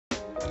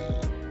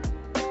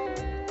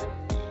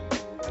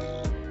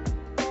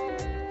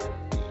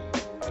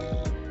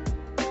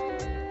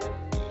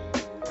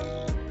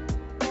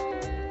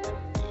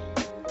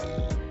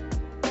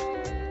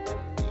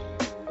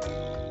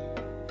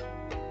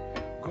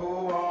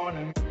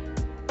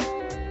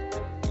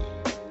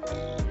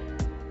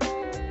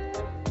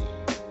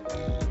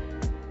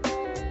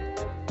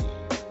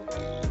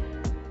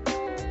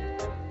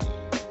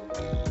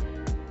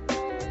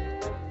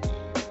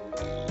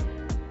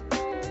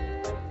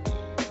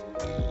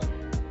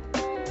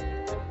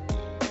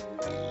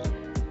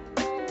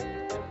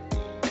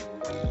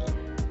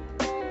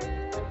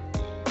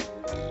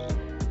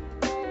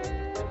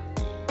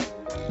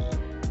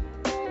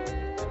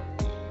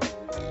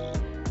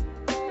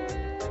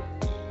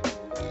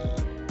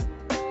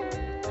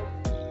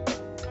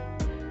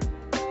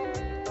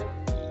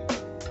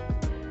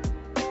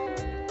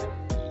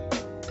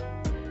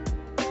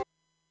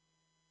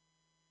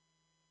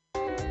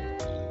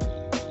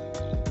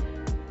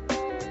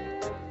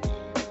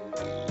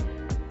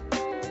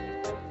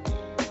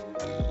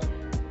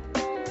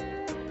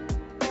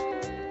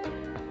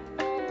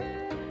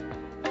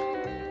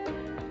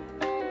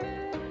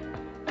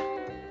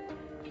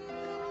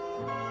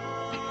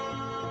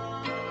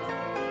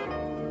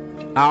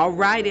All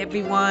right,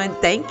 everyone.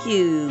 Thank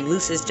you,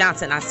 Lucius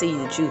Johnson. I see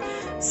that you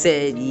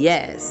said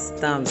yes.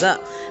 Thumbs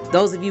up.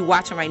 Those of you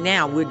watching right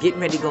now, we're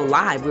getting ready to go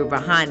live. We're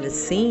behind the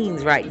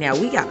scenes right now.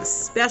 We got a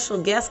special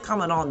guest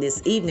coming on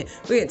this evening.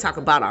 We're going to talk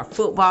about our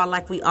football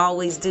like we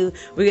always do.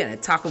 We're going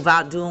to talk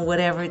about doing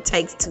whatever it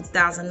takes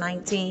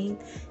 2019.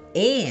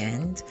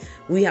 And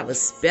we have a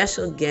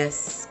special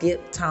guest,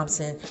 Skip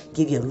Thompson,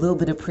 give you a little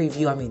bit of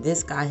preview. I mean,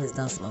 this guy has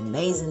done some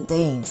amazing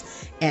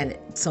things and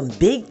some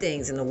big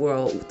things in the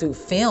world through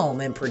film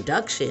and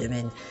production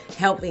and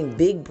helping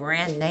big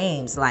brand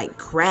names like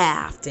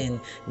Kraft and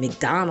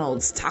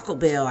McDonald's, Taco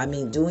Bell. I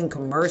mean, doing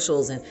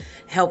commercials and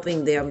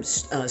helping them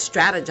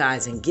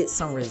strategize and get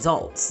some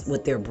results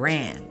with their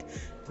brand.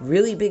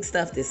 Really big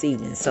stuff this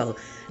evening. So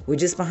we're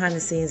just behind the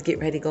scenes, get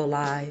ready to go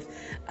live.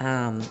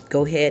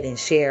 Go ahead and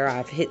share.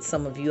 I've hit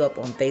some of you up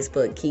on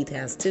Facebook. Keith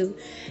has too.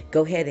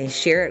 Go ahead and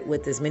share it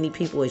with as many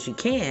people as you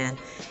can,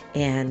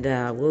 and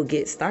we'll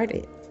get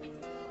started.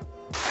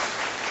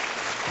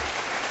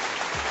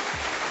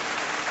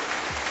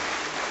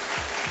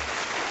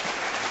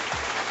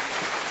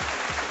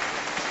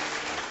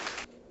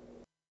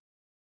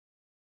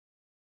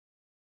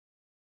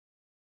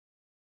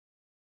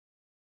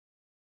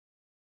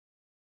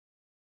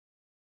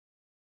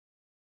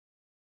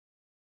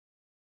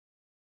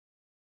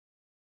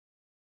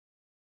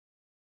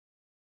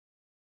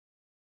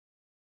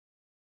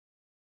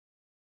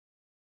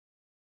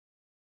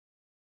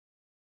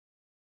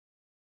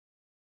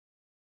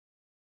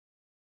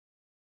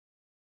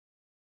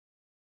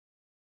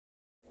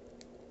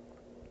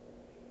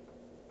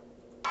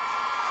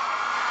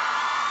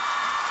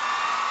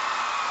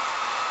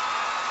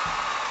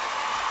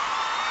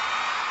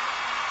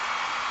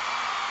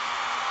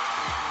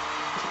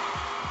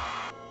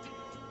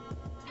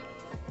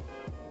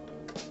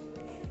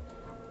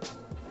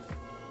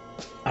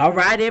 All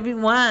right,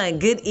 everyone.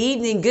 Good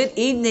evening. Good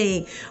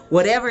evening.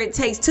 Whatever it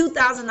takes,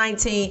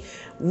 2019.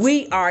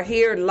 We are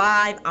here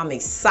live. I'm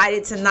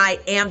excited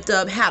tonight, amped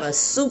up, had a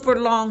super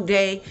long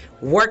day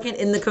working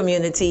in the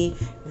community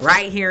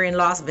right here in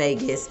Las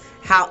Vegas.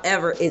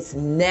 However, it's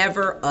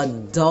never a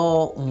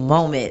dull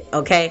moment,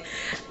 okay?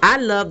 I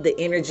love the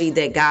energy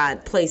that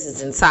God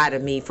places inside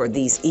of me for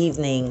these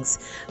evenings.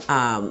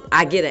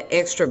 I get an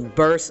extra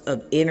burst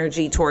of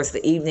energy towards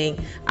the evening.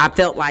 I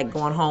felt like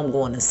going home,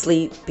 going to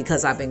sleep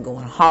because I've been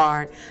going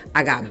hard.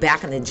 I got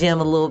back in the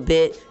gym a little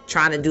bit,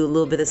 trying to do a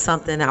little bit of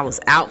something. I was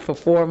out for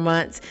 4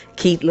 months.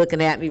 Keith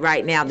looking at me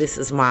right now. This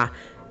is my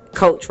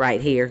coach right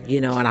here,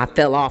 you know, and I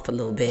fell off a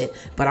little bit,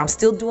 but I'm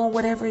still doing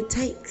whatever it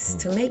takes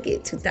to make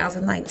it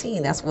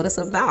 2019. That's what it's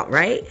about,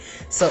 right?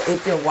 So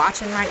if you're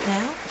watching right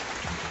now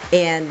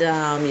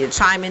and you're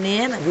chiming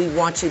in, we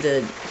want you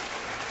to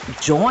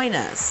join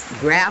us,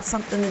 grab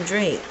something to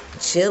drink,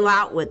 chill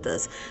out with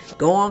us,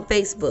 go on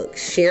Facebook,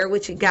 share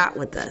what you got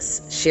with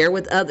us, share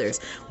with others.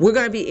 We're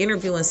going to be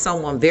interviewing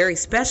someone very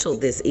special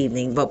this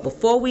evening, but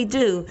before we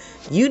do,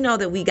 you know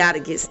that we got to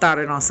get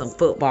started on some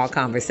football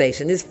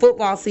conversation. It's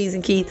football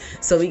season, Keith,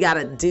 so we got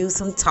to do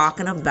some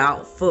talking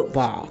about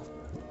football.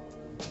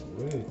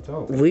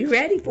 We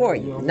ready for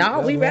you.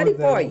 We ready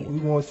for you. We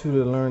want you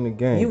to learn the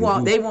game.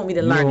 They want me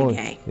to learn the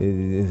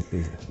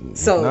game.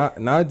 So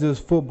not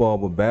just football,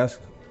 but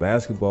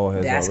basketball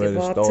has already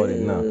started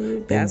too. now.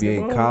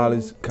 Basketball. NBA,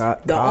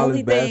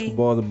 college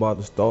basketball is about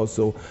to start,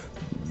 so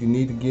you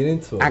need to get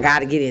into it. I got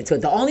to get into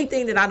it. The only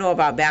thing that I know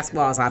about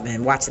basketball is I've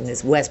been watching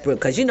this Westbrook,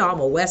 because you know I'm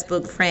a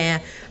Westbrook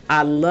fan.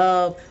 I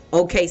love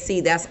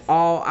OKC. That's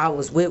all I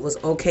was with was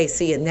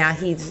OKC, and now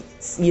he's,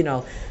 you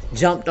know,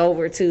 jumped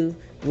over to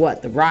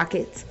what, the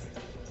Rockets.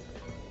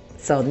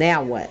 So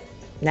now what?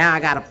 Now I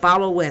got to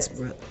follow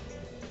Westbrook.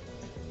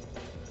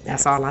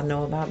 That's all I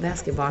know about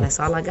basketball. That's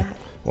all I got.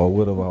 Well,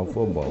 what about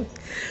football?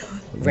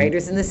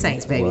 Raiders and the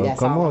Saints, baby. Well, That's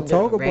come all on, I'm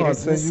doing. talk about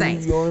Raiders and the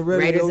Saints.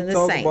 Raiders and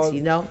the Saints,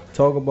 you know?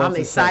 Talk about I'm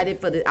excited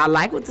for I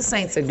like what the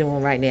Saints are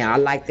doing right now. I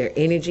like their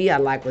energy. I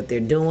like what they're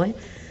doing.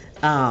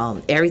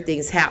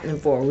 Everything's happening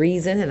for a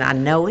reason, and I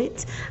know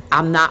it.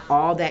 I'm not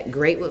all that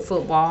great with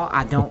football.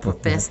 I don't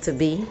profess to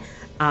be.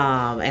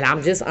 And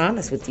I'm just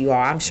honest with you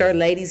all. I'm sure,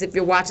 ladies, if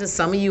you're watching,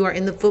 some of you are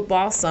in the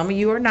football, some of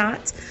you are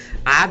not.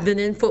 I've been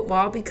in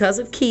football because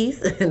of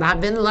Keith, and I've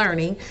been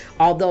learning,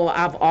 although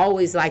I've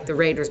always liked the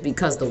Raiders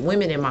because the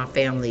women in my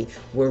family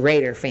were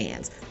Raider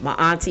fans. My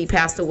auntie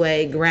passed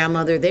away,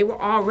 grandmother, they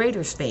were all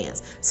Raiders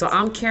fans. So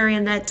I'm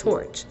carrying that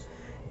torch.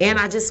 And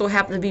I just so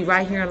happen to be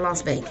right here in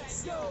Las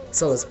Vegas.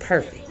 So it's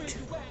perfect.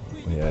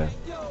 Yeah.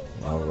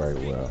 All right,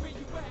 well.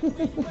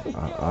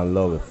 I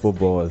love it.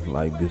 Football is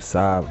like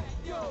beside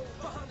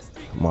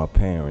my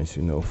parents,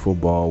 you know.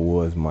 Football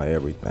was my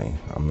everything.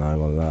 I'm not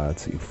gonna lie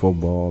to you.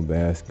 Football,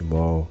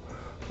 basketball,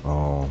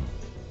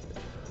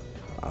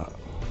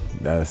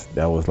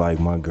 that was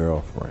like my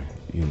girlfriend,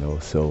 you know.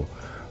 So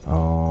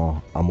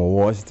I'm a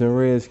Washington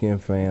Redskin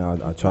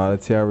fan. I try to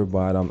tell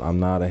everybody I'm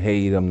not a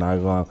hater. I'm not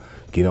gonna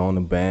get on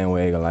the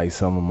bandwagon like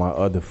some of my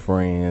other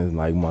friends,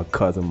 like my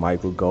cousin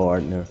Michael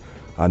Gardner.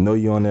 I know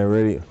you on that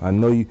radio. I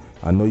know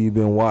you've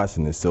been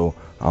watching it. So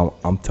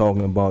I'm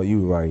talking about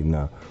you right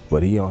now.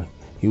 But he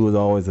he was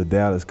always a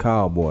Dallas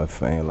Cowboy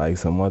fan, like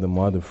some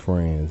other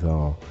friends.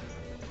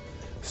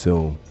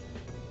 So,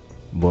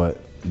 but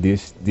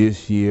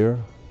this year,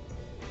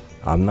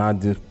 I'm not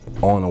just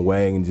on a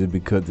wagon just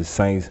because the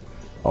Saints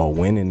are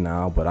winning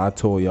now. But I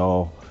told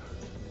y'all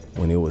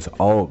when it was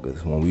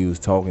August, when we was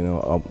talking,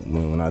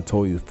 when I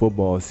told you the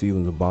football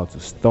season was about to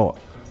start,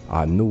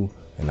 I knew,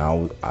 and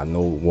I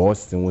know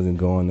Washington wasn't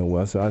going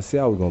nowhere. So I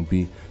said I was gonna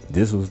be.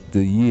 This was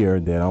the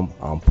year that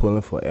I'm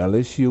pulling for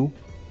LSU.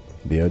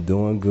 They're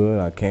doing good.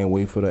 I can't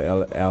wait for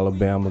the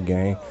Alabama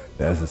game.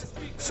 That's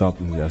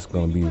something that's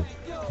gonna be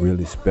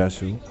really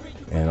special.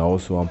 And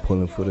also, I'm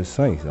pulling for the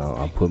Saints.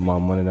 I put my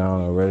money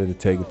down. I'm ready to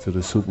take it to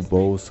the Super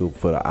Bowl. So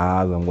for the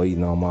odds, I'm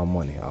waiting on my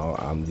money.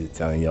 I'm just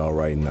telling y'all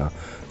right now.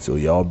 So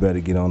y'all better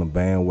get on the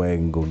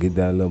bandwagon, go get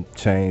that little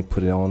change,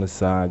 put it on the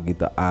side, get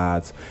the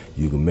odds.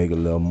 You can make a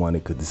little money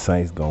because the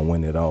Saints gonna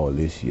win it all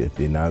this year.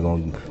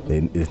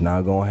 It's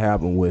not gonna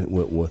happen with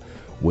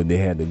what they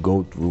had to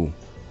go through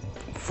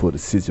for the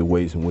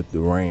situation with the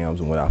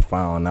Rams and what I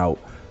found out.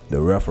 The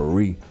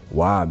referee,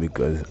 why?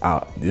 Because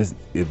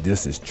if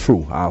this is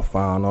true, I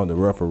found out the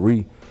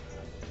referee,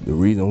 the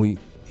reason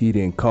he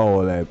didn't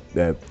call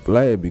that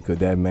flag because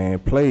that man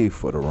played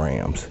for the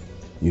Rams,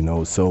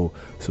 So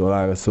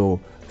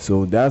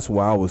that's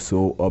why I was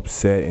so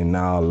upset, and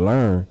now I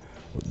learned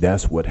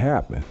that's what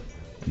happened,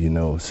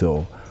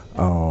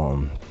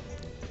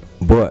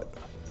 But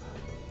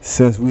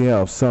since we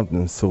have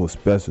something so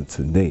special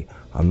today,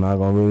 I'm not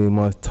gonna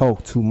really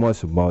talk too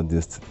much about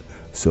this.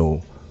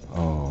 So,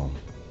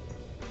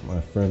 my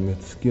friend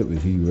Mr. Skip,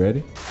 is he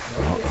ready?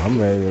 I'm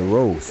ready to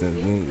roll. Since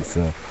we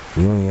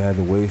don't even have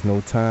to waste no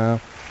time,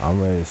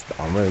 I'm ready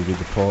to get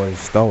the party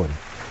started.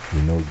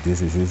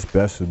 This is his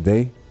special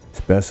day,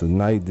 special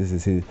night. This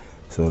is his.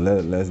 So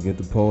let's get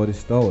the party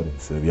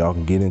started. So if y'all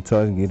can get in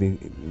touch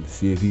and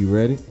see if he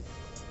ready,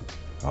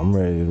 I'm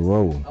ready to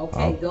roll.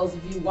 Okay, those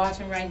of you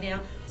watching right now,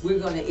 we're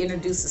going to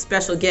introduce a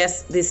special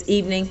guest this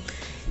evening.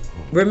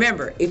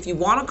 Remember, if you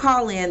want to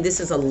call in, this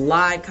is a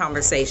live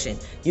conversation.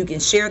 You can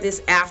share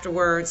this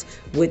afterwards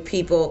with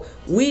people.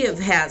 We have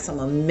had some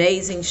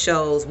amazing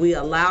shows. We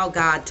allow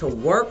God to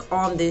work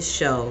on this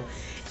show,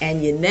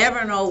 and you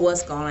never know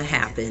what's going to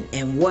happen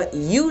and what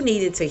you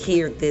needed to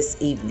hear this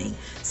evening.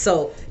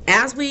 So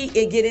as we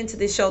get into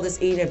the show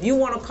this evening, if you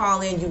want to call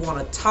in, you want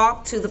to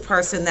talk to the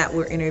person that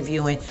we're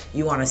interviewing,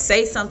 you want to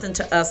say something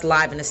to us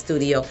live in the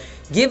studio,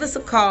 give us a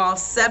call,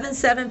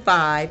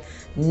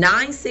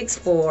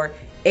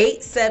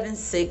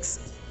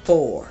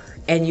 775-964-8764.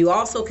 And you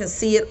also can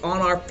see it on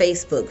our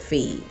Facebook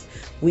feed.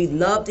 We'd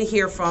love to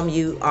hear from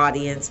you,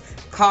 audience.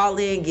 Call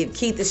in, give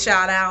Keith a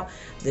shout out,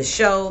 the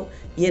show,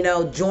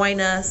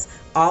 join us,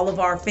 all of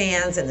our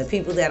fans and the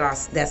people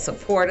that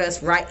support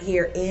us right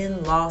here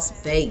in Las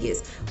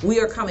Vegas. We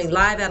are coming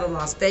live out of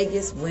Las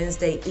Vegas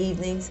Wednesday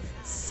evenings,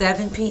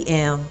 7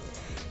 p.m.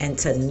 And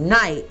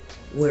tonight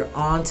we're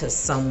on to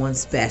someone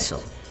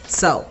special.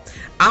 So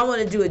I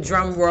want to do a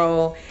drum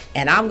roll,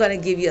 and I'm going to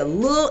give you a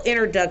little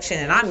introduction,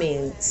 and I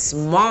mean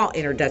small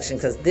introduction,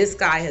 because this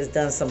guy has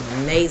done some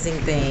amazing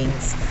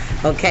things.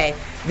 Okay,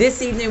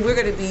 this evening we're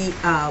going to be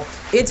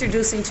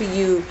introducing to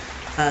you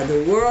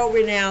the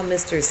world-renowned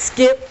Mr.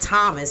 Skip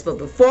Thomas. But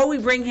before we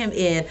bring him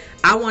in,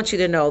 I want you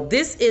to know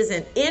this is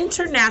an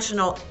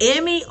international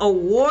Emmy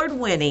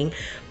award-winning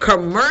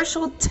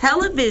commercial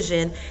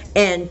television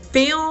and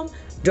film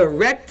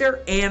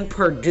director and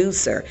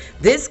producer.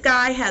 This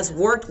guy has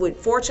worked with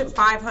Fortune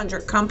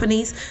 500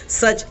 companies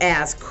such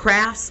as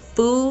Kraft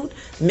Food,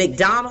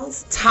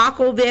 McDonald's,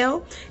 Taco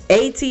Bell,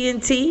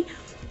 AT&T,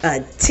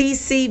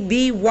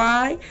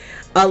 TCBY,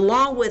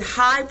 along with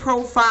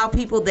high-profile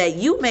people that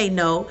you may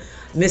know,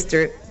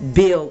 Mr.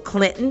 Bill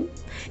Clinton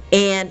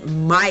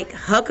and Mike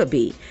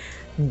Huckabee.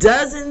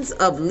 Dozens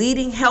of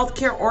leading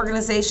healthcare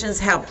organizations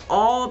have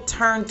all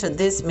turned to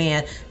this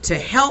man to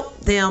help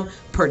them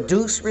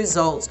produce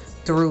results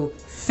through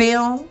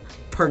film,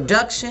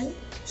 production,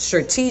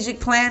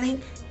 strategic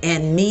planning,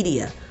 and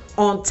media.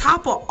 On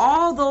top of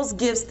all those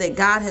gifts that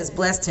God has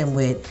blessed him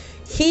with,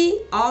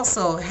 he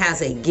also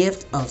has a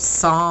gift of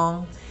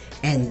song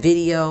and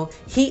video.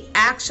 He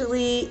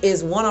actually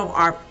is one of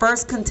our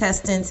first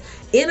contestants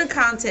in a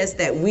contest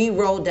that we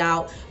rolled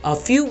out a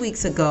few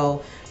weeks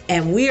ago,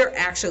 and we are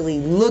actually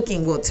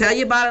looking, we'll tell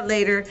you about it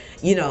later,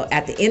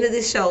 at the end of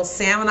the show.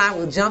 Sam and I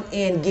will jump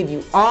in, give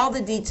you all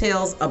the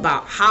details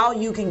about how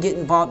you can get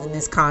involved in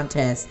this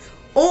contest,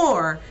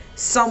 or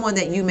someone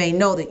that you may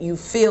know that you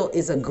feel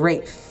is a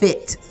great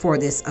fit for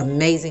this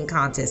amazing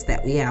contest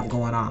that we have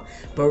going on.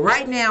 But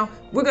right now,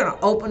 we're going to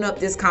open up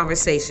this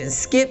conversation.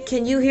 Skip,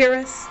 can you hear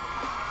us?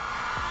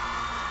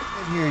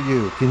 I can hear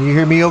you. Can you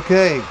hear me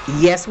okay?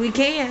 Yes, we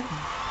can.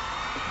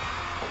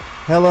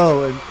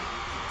 Hello, and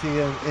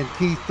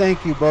Keith,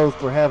 thank you both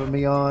for having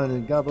me on,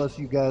 and God bless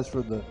you guys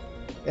for the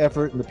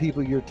effort and the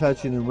people you're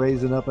touching and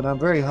raising up. And I'm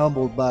very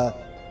humbled by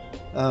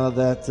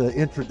that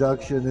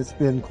introduction. It's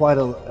been quite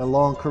a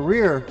long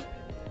career,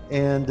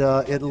 and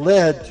it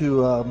led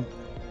to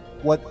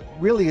what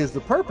really is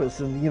the purpose.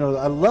 And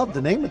I love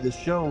the name of this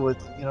show with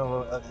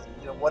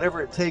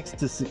whatever it takes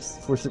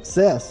for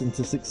success and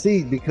to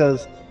succeed,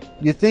 because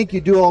you think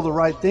you do all the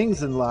right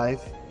things in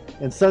life,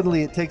 and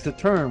suddenly it takes a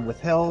turn with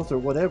health or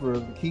whatever.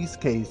 Keith's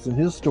case and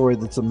his story,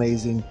 that's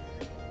amazing.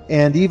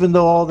 And even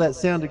though all that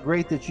sounded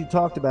great that you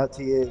talked about,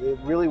 Tia, it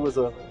really was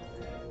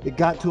it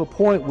got to a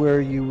point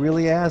where you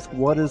really ask,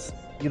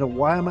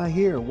 why am I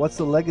here? What's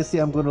the legacy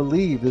I'm going to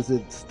leave? Is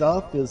it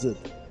stuff? Is it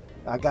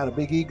I got a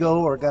big ego,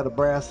 or I got a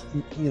brass,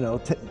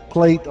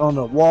 plate on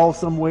a wall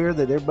somewhere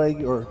that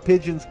everybody or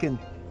pigeons can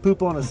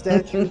poop on a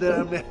statue that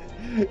I'm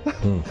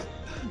in?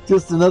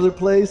 Just another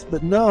place?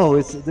 But no,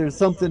 there's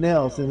something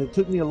else. And it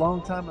took me a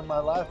long time in my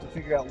life to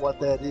figure out what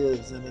that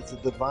is. And it's a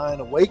divine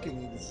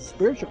awakening. It's a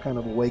spiritual kind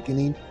of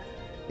awakening.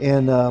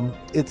 And I'm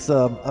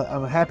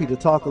happy to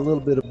talk a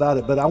little bit about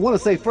it. But I want to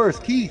say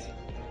first, Keith,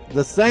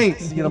 the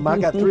Saints, I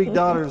got 3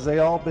 daughters. They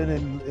all been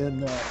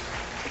in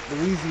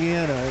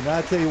Louisiana. And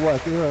I tell you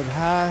what, they're in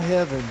high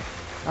heaven.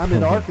 I'm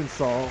in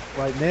Arkansas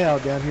right now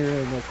down here.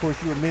 And of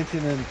course, you were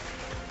mentioning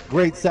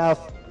great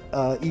South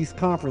East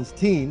Conference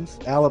teams,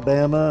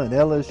 Alabama and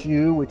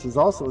LSU, which is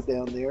also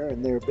down there,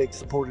 and they're big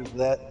supporters of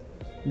that.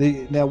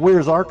 Now,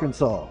 where's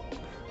Arkansas?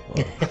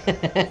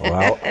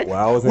 Well,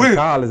 I was in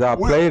college. I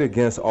played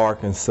against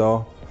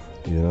Arkansas.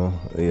 Yeah.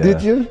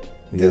 Did you?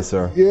 Yes,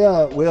 sir.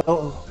 Yeah.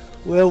 Well,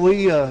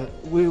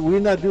 we're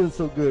not doing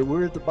so good.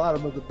 We're at the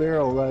bottom of the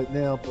barrel right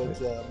now.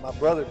 But my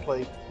brother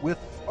played with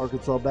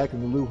Arkansas back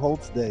in the Lou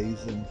Holtz days,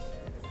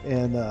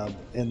 and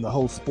the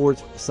whole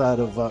sports side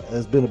of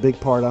has been a big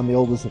part. I'm the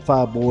oldest of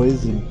 5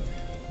 boys, and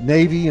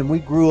Navy, and we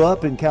grew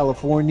up in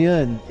California,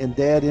 and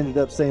Dad ended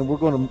up saying, we're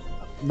going to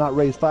not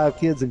raise 5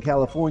 kids in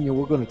California,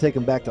 we're going to take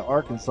them back to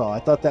Arkansas. I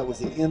thought that was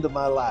the end of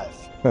my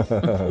life.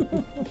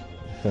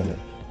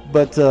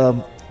 But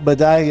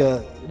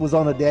I was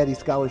on a daddy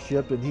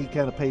scholarship, and he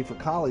kind of paid for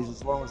college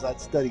as long as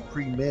I'd studied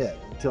pre-med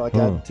until I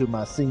got to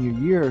my senior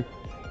year.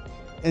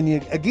 And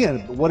again,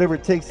 whatever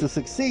it takes to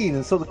succeed.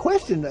 And so the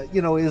question,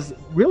 is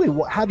really,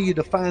 how do you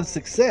define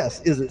success?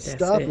 Is it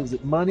stuff? Is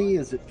it money?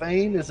 Is it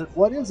fame?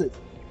 What is it?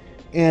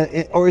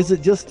 Or is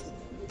it just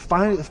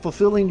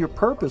fulfilling your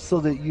purpose so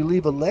that you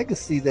leave a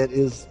legacy that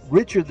is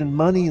richer than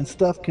money and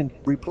stuff can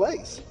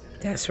replace?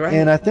 That's right.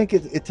 And I think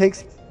it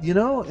takes,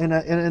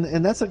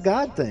 and that's a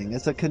God thing.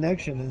 It's a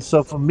connection. And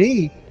so for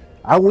me,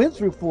 I went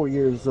through 4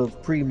 years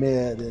of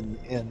pre-med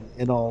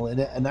and all,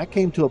 and I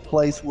came to a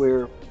place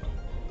where,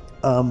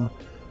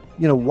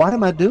 what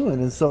am I doing?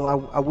 And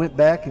so I went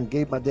back and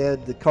gave my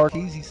dad the car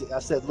keys. I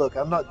said, look,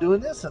 I'm not doing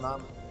this, and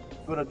I'm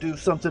going to do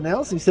something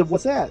else. And he said,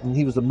 what's that? And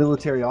he was a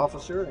military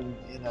officer.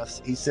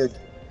 He said,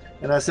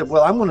 and I said,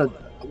 well, I'm going to,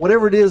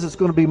 whatever it is, it's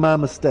going to be my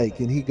mistake.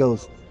 And he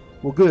goes,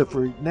 well, good.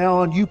 For now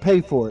on, you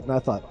pay for it. And I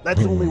thought,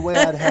 that's the only way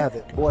I'd have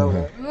it. Boy, I was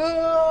like,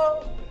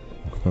 oh.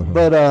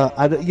 But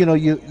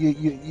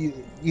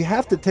you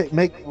have to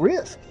make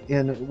risk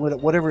in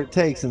whatever it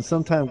takes. And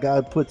sometimes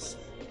God puts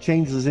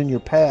changes in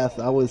your path.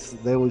 They always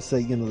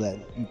say, that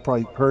you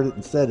probably heard it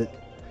and said it.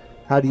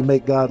 How do you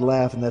make God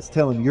laugh? And that's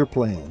telling your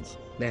plans.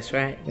 That's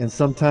right. And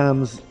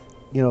sometimes,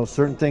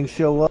 certain things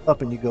show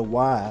up and you go,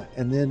 why?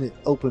 And then it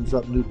opens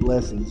up new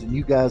blessings. And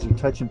you guys are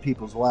touching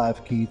people's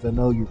lives, Keith. I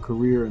know your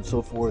career and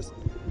so forth.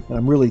 And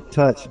I'm really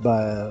touched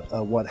by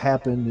what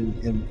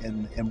happened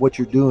and what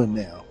you're doing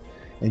now.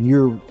 And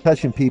you're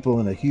touching people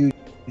in a huge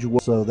way.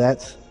 So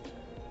that's,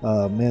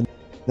 man,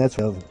 that's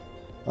of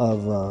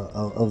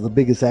the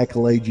biggest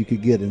accolade you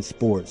could get in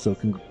sports. So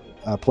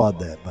I applaud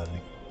that, buddy.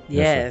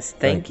 Yes,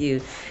 thank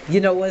you.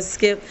 You know what,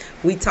 Skip?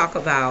 We talk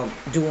about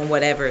doing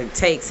whatever it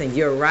takes, and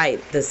you're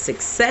right. The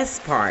success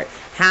part,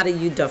 how do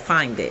you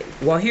define it?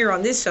 Well, here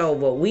on this show,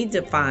 what we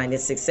define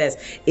as success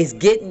is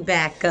getting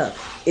back up.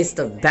 It's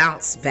the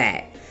bounce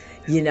back.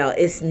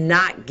 It's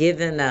not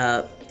giving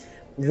up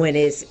when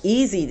it's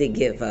easy to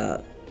give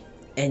up,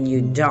 and you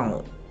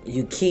don't.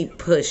 You keep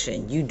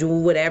pushing. You do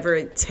whatever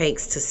it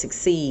takes to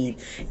succeed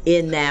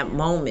in that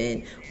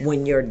moment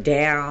when you're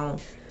down,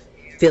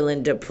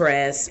 feeling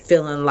depressed,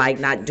 feeling like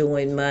not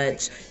doing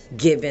much,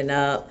 giving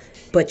up.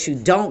 But you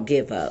don't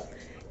give up.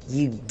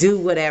 You do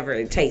whatever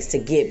it takes to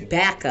get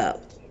back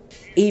up,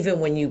 even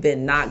when you've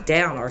been knocked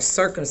down or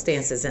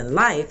circumstances in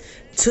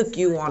life took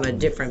you on a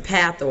different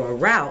path or a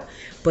route,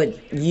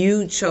 but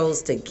you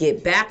chose to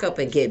get back up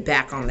and get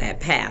back on that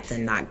path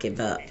and not give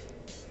up.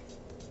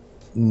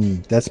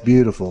 That's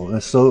beautiful.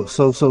 That's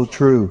so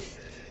true.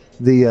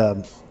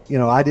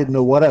 I didn't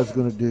know what I was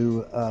going to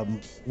do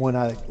when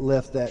I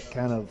left that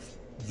kind of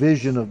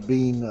vision of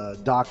being a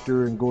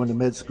doctor and going to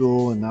med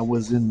school, and I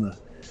was in the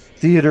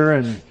theater,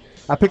 and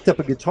I picked up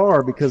a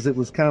guitar because it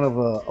was kind of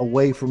a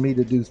way for me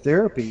to do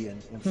therapy,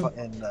 and it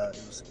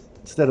was,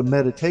 instead of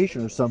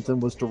meditation or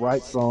something, was to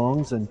write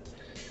songs and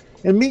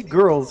meet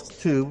girls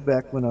too.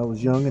 Back when I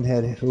was young and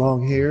had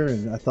long hair,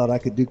 and I thought I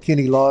could do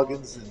Kenny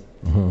Loggins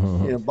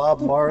and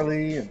Bob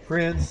Marley and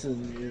Prince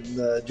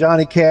and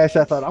Johnny Cash.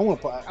 I thought I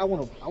want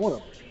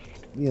to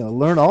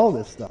learn all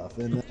this stuff,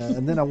 and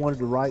then I wanted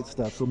to write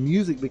stuff. So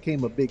music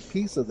became a big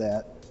piece of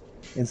that.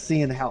 and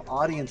seeing how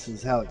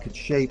audiences, how it could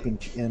shape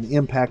and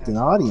impact an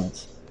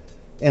audience.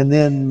 And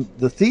then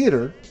the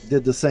theater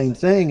did the same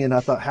thing. And I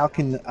thought, how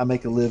can I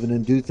make a living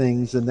and do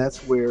things? And that's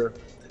where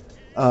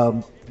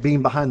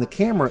being behind the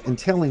camera and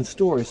telling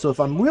stories. So if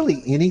I'm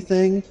really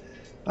anything,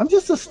 I'm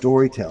just a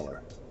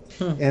storyteller.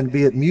 And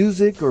be it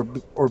music or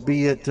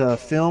be it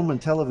film and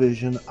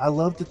television, I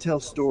love to tell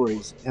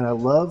stories, and I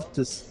love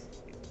to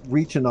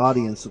reach an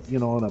audience,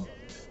 on a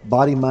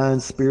body,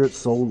 mind, spirit,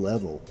 soul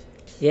level.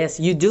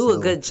 Yes, you do a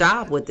good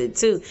job with it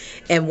too.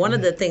 And one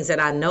of the things that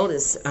I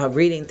noticed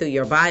reading through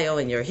your bio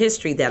and your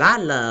history that I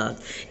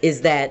love is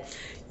that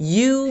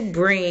you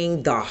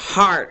bring the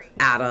heart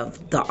out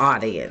of the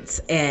audience.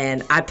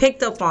 And I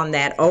picked up on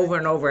that over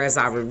and over as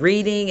I was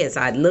reading, as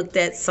I looked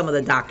at some of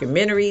the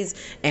documentaries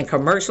and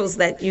commercials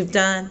that you've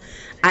done.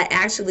 I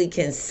actually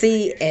can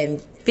see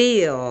and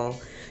feel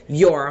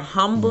your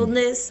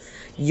humbleness,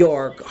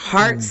 your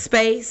heart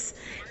space.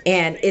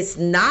 And it's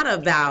not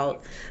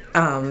about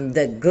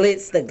the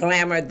glitz, the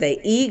glamour,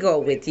 the ego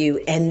with you.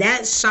 And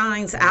that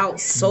shines out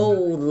so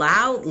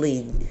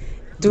loudly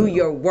through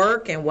your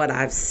work and what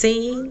I've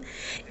seen.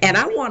 And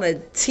I want to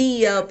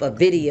tee up a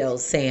video,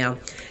 Sam.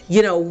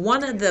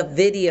 One of the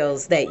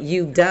videos that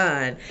you've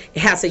done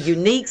has a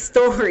unique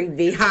story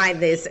behind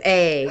this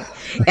egg.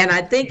 And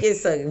I think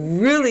it's a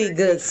really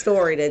good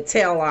story to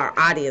tell our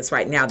audience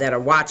right now that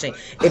are watching.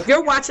 If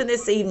you're watching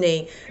this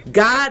evening,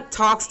 God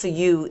talks to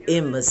you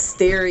in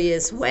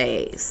mysterious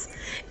ways.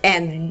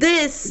 And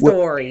this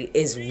story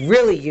is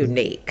really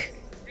unique.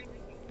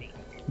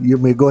 You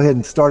may go ahead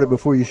and start it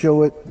before you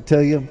show it,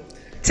 tell you?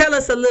 Tell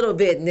us a little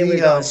bit, and then we're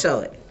going to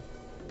show it.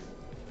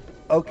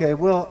 Okay,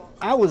 well,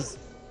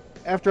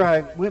 after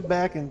I went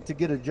back to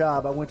get a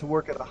job, I went to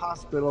work at a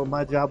hospital.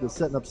 My job was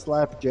setting up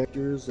slide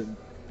projectors, and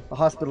the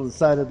hospital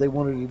decided they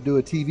wanted to do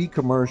a TV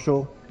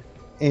commercial.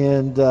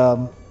 And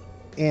so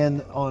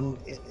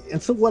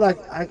what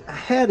I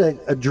had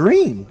a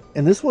dream,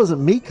 and this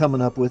wasn't me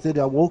coming up with it.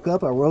 I woke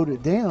up, I wrote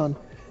it down,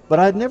 but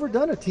I'd never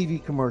done a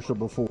TV commercial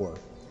before.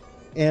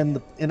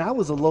 And I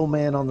was a low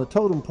man on the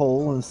totem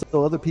pole, and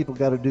so other people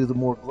got to do the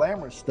more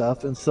glamorous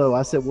stuff. And so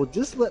I said, well,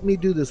 just let me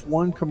do this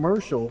one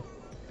commercial.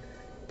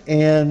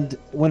 And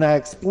when I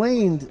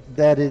explained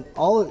that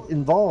all it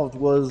involved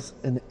was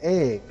an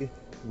egg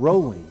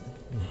rolling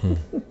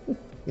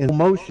in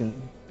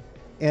motion,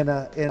 and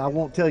I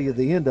won't tell you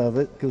the end of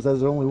it because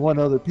there's only one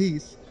other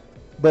piece.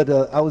 But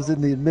I was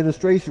in the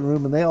administration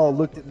room, and they all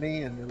looked at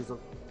me, and there was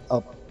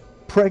a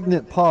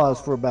pregnant pause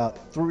for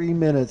about 3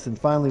 minutes, and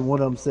finally one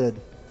of them said,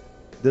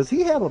 "Does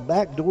he have a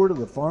back door to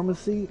the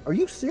pharmacy? Are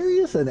you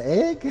serious? An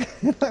egg?"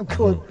 And I'm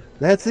going,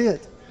 "That's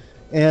it."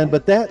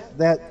 But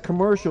that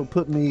commercial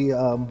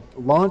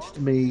launched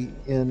me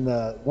in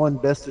won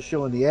Best of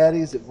Show in the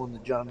Addies. It won the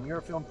John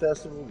Muir Film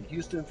Festival, the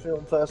Houston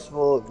Film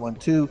Festival. It won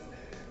 2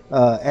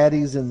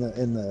 Addies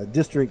in the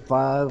District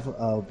 5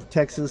 of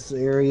Texas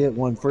area. It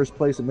won first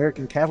place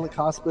American Catholic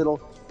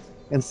Hospital.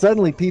 And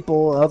suddenly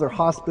other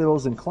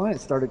hospitals and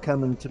clients started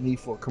coming to me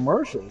for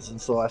commercials.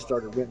 And so I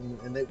started writing,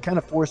 and it kind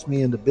of forced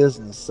me into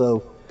business.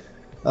 So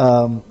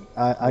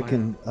I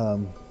can,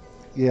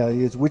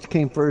 it's which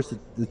came first,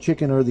 the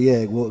chicken or the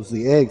egg? Well, it was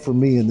the egg for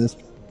me in this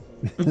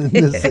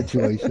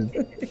situation.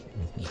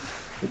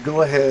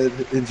 Go ahead,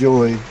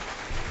 enjoy.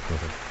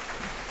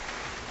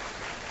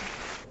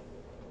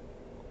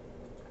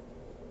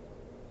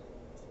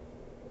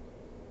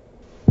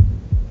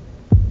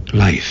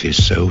 Life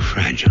is so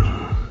fragile.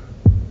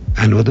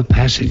 And with the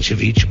passage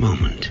of each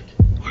moment,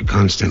 we're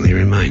constantly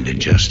reminded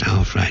just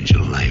how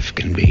fragile life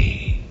can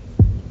be.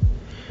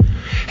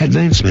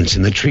 Advancements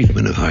in the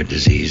treatment of heart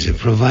disease have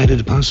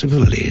provided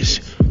possibilities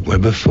where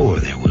before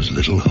there was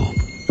little hope.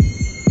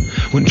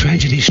 When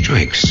tragedy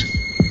strikes,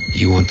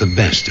 you want the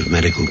best of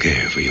medical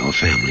care for your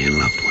family and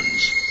loved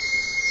ones.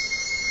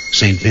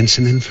 St.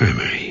 Vincent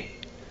Infirmary.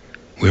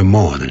 We're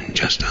more than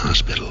just a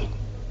hospital.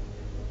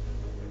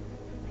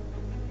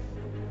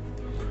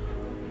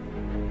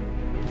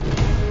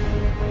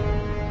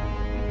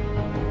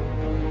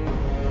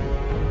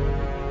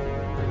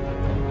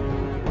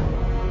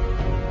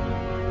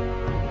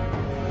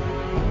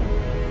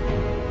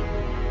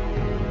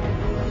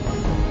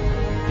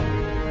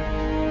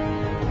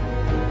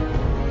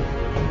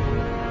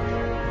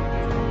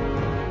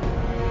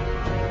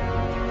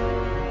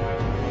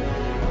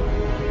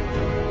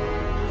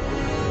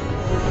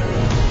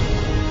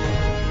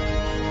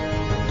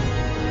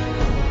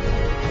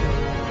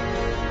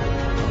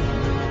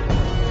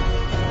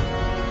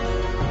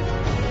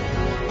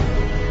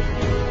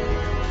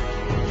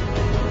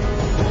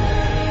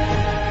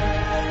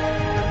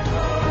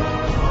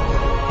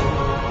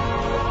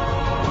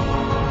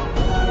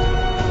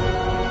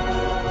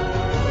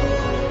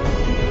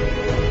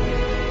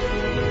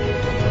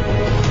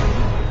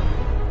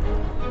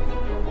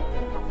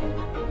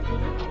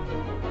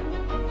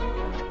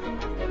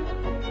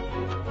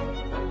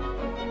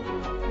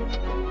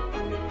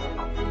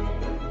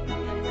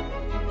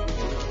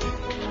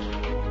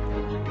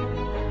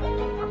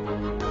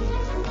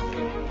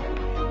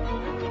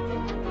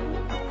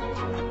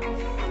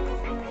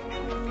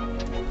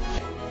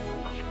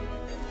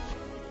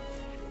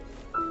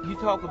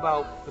 talk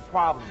about the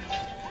problems.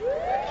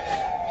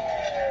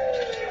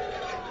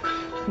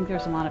 I think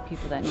there's a lot of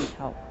people that need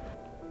help.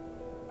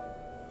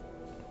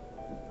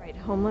 Right,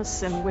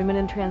 homeless and women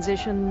in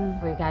transition.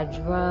 We've got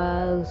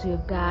drugs,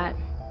 we've got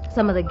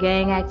some of the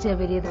gang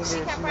activity.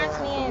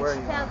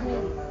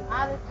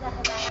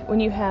 When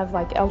you have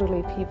like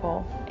elderly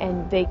people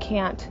and they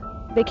can't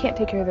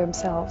take care of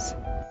themselves.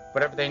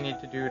 Whatever they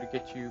need to do to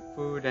get you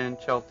food and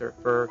shelter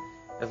for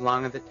as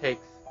long as it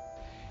takes.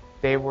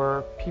 They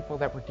were people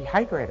that were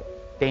dehydrated.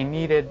 They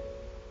needed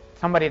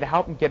somebody to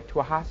help them get to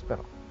a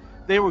hospital.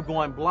 They were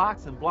going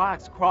blocks and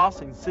blocks,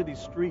 crossing city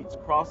streets,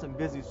 crossing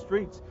busy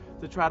streets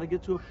to try to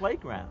get to a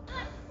playground.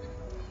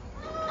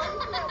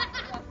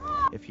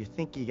 If you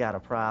think you got a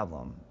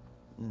problem,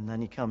 and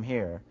then you come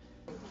here.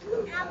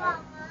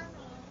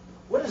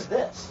 What is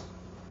this?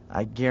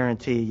 I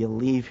guarantee you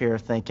leave here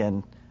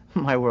thinking,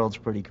 my world's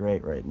pretty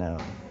great right now.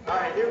 All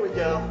right, here we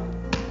go.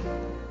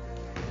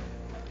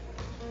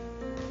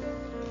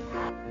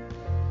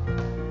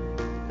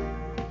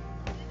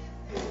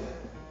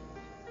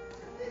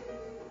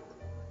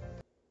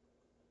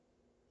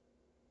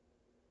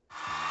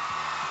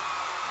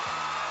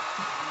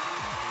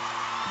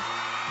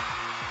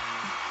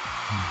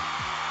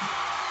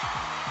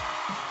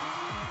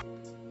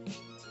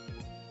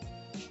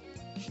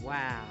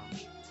 Wow.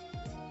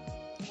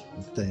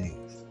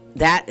 Things.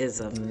 That is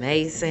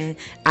amazing.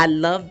 I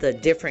love the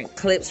different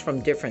clips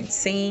from different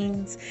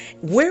scenes.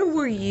 Where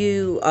were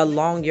you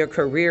along your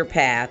career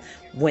path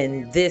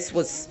when this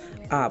was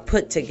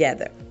put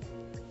together?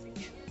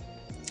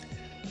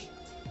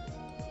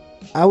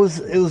 It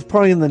was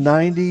probably in the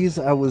 90s.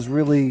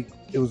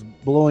 It was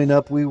blowing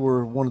up. We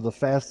were one of the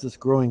fastest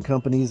growing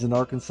companies in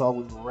Arkansas.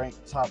 We were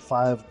ranked top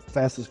 5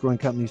 fastest growing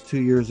companies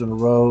 2 years in a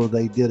row.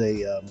 They did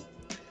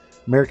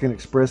American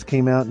Express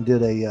came out and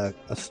did a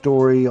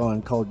story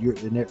called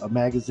a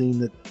magazine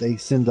that they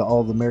send to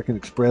all the American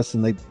Express,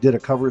 and they did a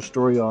cover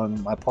story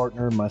on my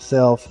partner and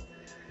myself.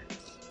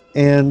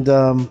 And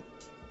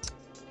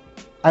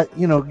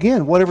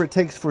again, whatever it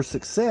takes for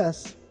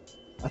success,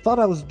 I thought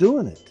I was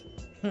doing it.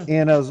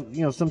 And I was,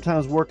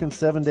 sometimes working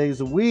 7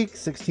 days a week,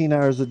 16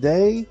 hours a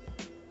day,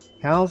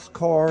 house,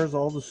 cars,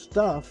 all the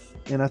stuff.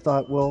 And I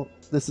thought, well,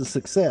 this is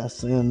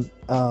success. And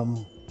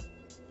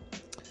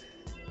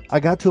I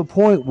got to a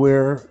point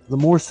where the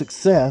more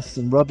success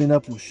and rubbing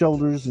up with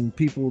shoulders and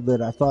people that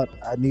I thought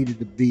I needed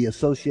to be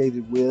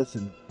associated with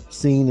and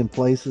seen in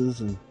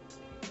places, and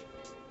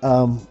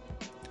I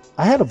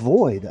had a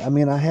void. I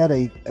mean, I had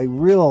a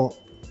real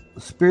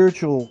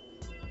spiritual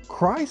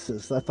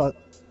crisis. I thought,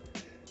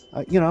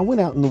 I went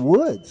out in the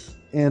woods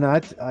and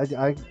I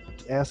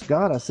asked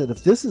God. I said,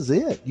 if this is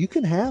it, you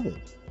can have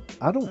it.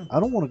 I don't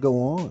want to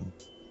go on.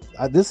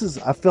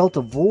 I felt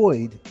a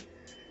void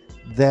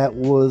that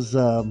was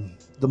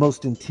the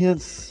most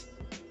intense,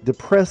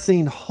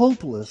 depressing,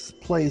 hopeless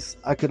place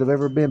I could have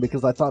ever been,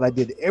 because I thought I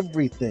did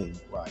everything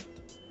right.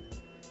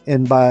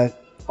 And by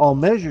all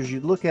measures,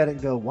 you'd look at it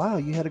and go, wow,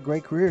 you had a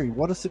great career.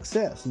 What a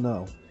success.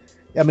 No.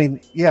 I mean,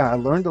 yeah, I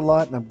learned a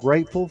lot and I'm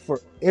grateful for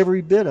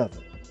every bit of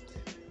it.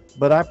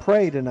 But I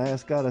prayed and I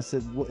asked God, I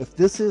said, well, if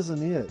this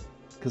isn't it,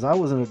 because I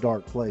was in a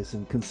dark place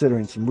and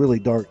considering some really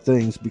dark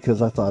things,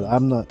 because I thought, I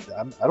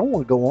don't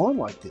want to go on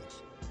like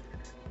this.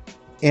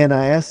 And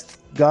I asked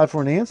God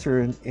for an answer,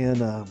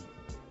 and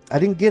I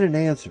didn't get an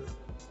answer,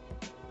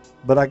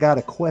 but I got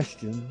a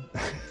question.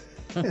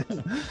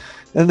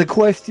 And the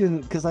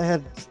question, because I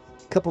had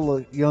a couple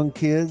of young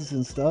kids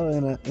and stuff,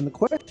 and the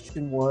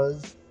question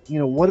was,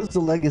 what is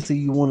the legacy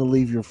you want to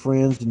leave your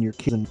friends and your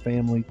kids and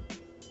family?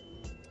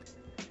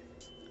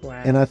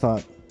 Wow. And I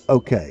thought,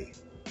 okay,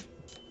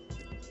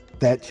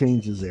 that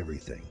changes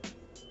everything.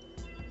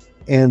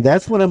 And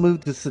that's when I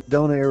moved to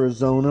Sedona,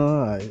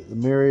 Arizona. The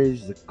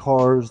marriage, the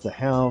cars, the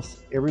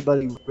house,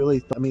 everybody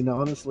really,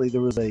 honestly,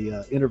 there was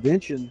a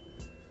intervention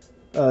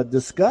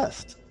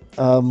discussed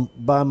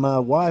by my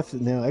wife,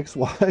 now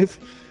ex-wife,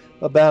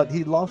 about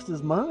he lost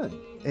his mind.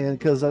 And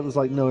because I was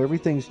like, no,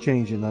 everything's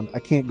changing. I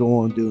can't go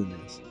on doing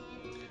this.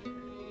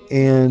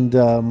 And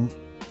a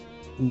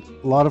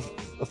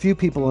few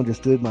people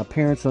understood. My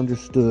parents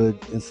understood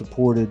and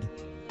supported.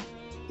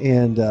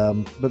 And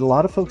but a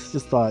lot of folks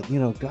just thought,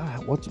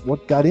 God,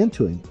 what got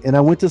into him? And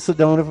I went to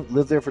Sedona,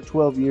 lived there for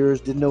 12 years,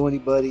 didn't know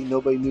anybody,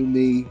 nobody knew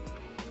me,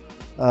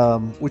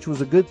 which was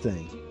a good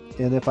thing.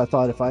 And if I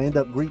end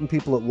up greeting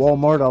people at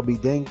Walmart, I'll be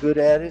dang good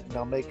at it, and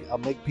I'll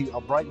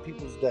brighten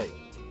people's day,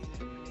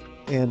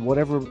 and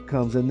whatever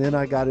comes. And then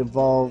I got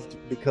involved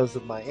because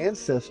of my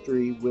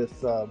ancestry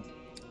with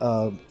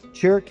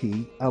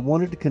Cherokee. I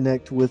wanted to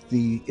connect with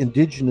the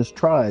indigenous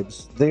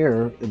tribes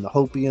there in the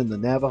Hopi and the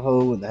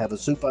Navajo and the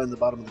Havasupai in the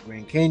bottom of the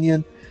Grand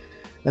Canyon.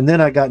 And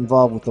then I got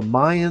involved with the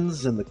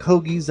Mayans and the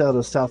Kogis out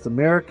of South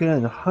America,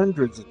 and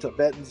hundreds of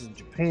Tibetans in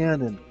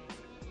Japan,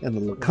 and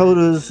the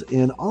Lakotas,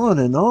 and on.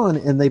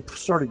 And they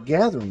started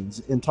gatherings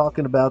and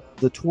talking about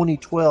the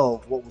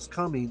 2012, what was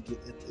coming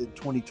in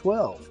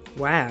 2012.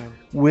 Wow.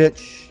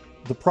 Which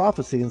the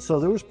prophecy. And so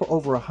there was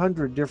over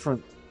 100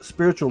 different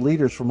spiritual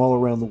leaders from all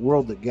around the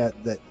world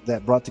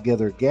that brought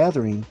together a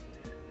gathering.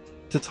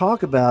 to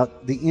talk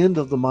about the end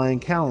of the Mayan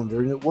calendar.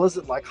 And it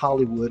wasn't like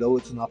Hollywood, oh,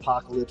 it's an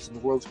apocalypse and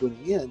the world's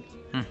going to end.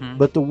 Mm-hmm.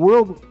 But the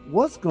world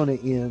was going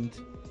to end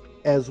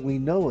as we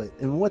know it.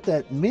 And what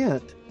that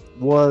meant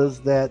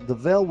was that the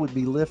veil would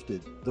be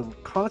lifted. The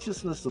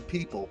consciousness of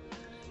people,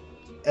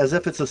 as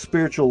if it's a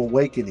spiritual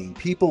awakening,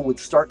 people would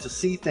start to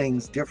see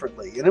things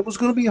differently. And it was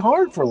going to be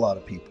hard for a lot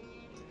of people.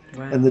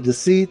 Wow. And the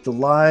deceit, the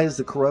lies,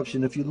 the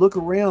corruption, if you look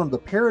around, the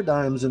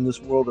paradigms in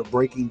this world are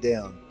breaking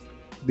down.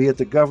 Be it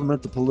the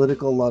government, the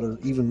political, a lot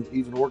of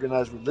even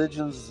organized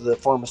religions, the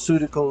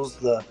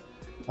pharmaceuticals,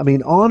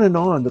 on and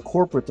on, the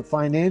corporate, the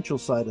financial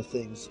side of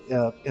things.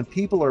 And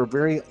people are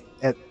very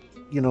I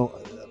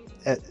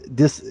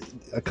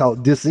call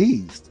it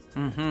diseased.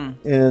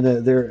 Mm-hmm.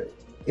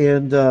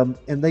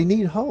 And they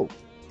need hope.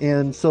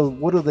 And so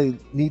what do they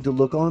need to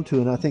look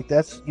onto? And I think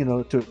that's,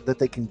 that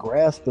they can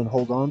grasp and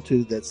hold on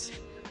to, that's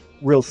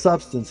real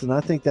substance. And I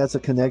think that's a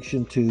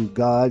connection to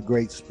God,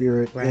 Great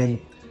Spirit. Right. And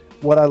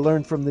what I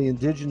learned from the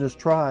indigenous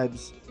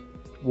tribes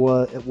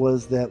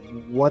was that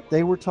what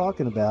they were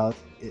talking about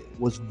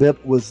was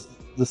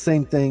the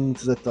same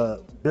things that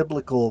the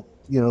biblical,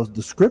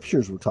 the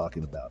scriptures were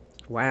talking about.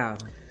 Wow.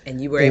 And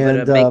you were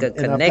able to make a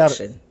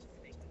connection.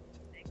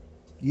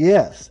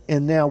 Yes.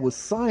 And now with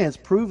science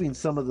proving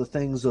some of the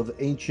things of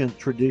ancient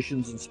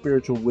traditions and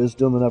spiritual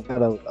wisdom, and I've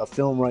got a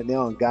film right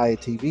now on Gaia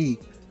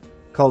TV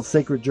called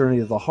Sacred Journey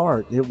of the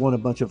Heart. It won a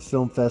bunch of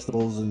film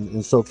festivals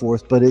and so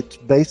forth, but it's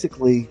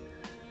basically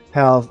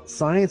how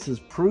science is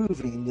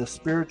proving the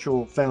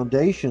spiritual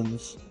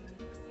foundations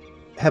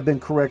have been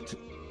correct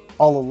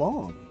all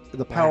along.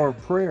 The power of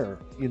prayer,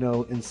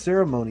 and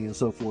ceremony and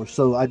so forth.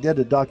 So I did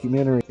a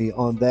documentary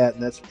on that,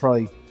 and that's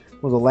probably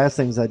one of the last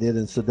things I did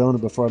in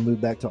Sedona before I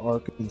moved back to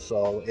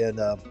Arkansas. And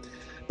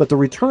but the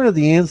return of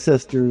the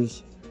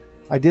ancestors,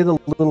 I did a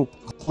little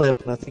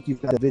clip, and I think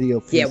you've got a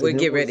video. Piece, yeah, we'll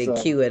get ready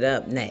to cue it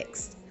up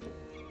next.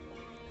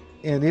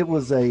 And it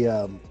was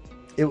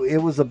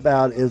it was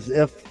about as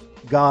if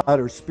God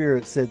or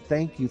Spirit said,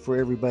 thank you for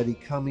everybody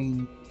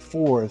coming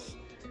forth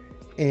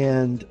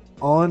and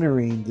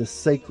honoring the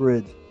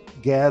sacred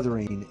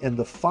gathering. And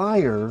the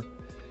fire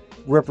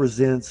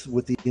represents,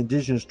 with the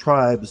indigenous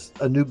tribes,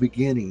 a new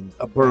beginning,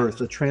 a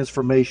birth, a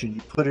transformation.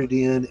 You put it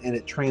in and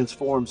it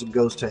transforms and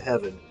goes to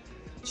heaven.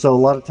 So a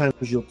lot of times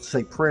you'll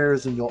say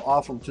prayers and you'll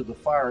offer them to the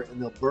fire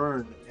and they'll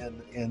burn,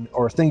 and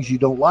or things you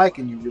don't like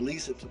and you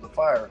release it to the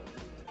fire.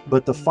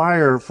 But the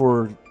fire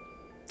for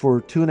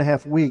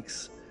 2.5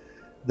 weeks,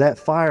 that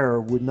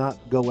fire would not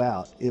go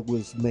out. It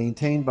was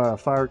maintained by a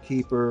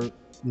firekeeper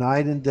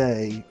night and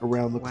day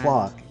around the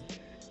clock.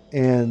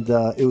 And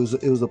it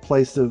was a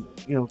place to,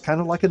 kind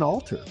of like an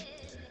altar.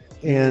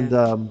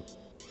 And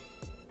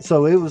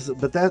so it was,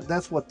 but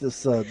that's what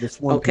this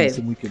one piece,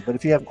 and we can, but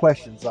if you have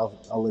questions, I'll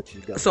let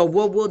you go. So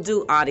what we'll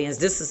do, audience,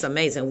 this is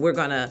amazing. We're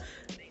going to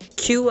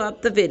cue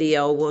up the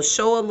video. We'll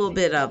show a little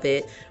bit of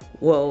it.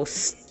 We'll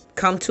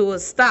come to a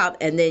stop,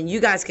 and then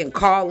you guys can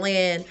call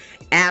in,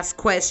 ask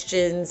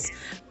questions,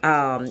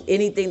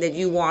 anything that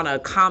you want to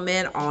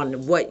comment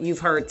on what you've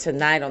heard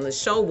tonight on the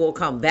show. We'll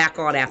come back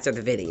on after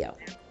the video.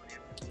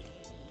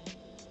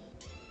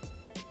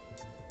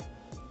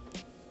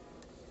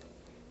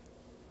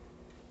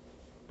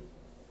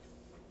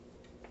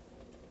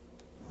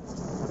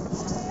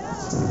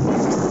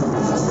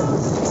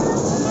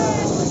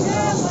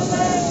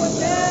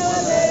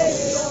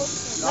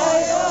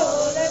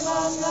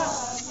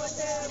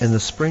 In the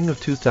spring of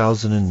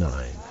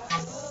 2009,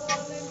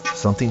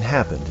 something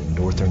happened in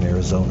northern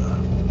Arizona.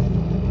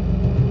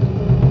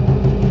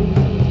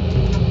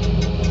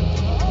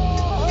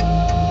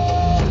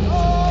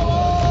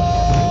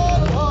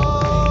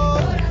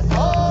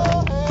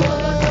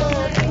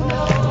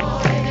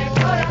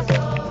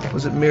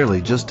 Was it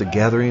merely just a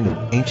gathering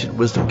of ancient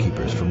wisdom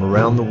keepers from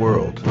around the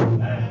world?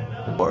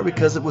 Or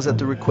because it was at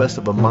the request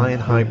of a Mayan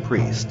high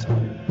priest,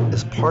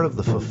 as part of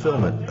the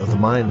fulfillment of the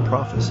Mayan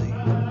prophecy?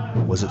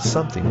 Was it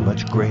something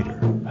much greater?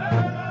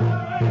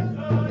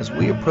 As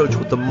we approach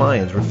what the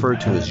Mayans referred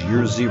to as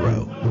Year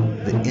Zero,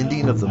 the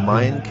ending of the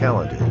Mayan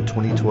calendar in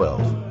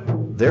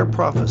 2012, their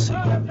prophecy,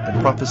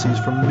 and prophecies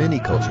from many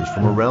cultures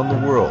from around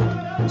the world,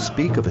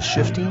 speak of a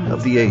shifting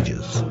of the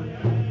ages,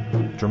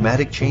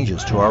 dramatic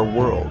changes to our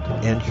world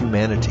and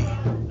humanity,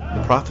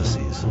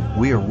 prophecies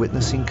we are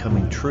witnessing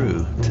coming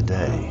true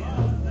today.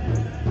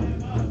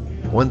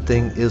 One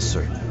thing is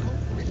certain.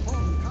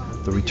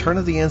 The return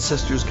of the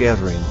ancestors'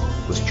 gathering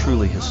was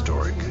truly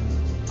historic.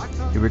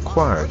 It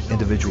required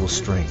individual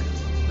strength,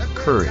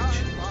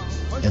 courage,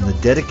 and the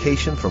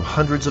dedication from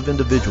hundreds of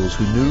individuals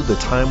who knew the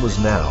time was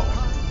now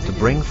to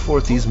bring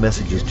forth these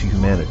messages to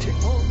humanity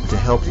and to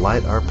help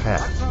light our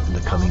path in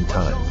the coming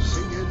times.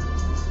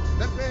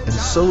 And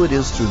so it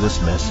is through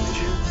this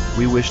message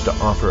we wish to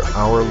offer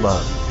our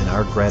love and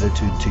our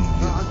gratitude to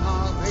you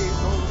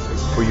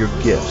for your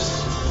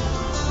gifts,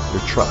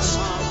 your trust,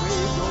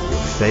 your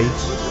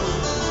faith,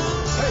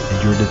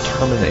 and your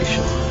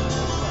determination.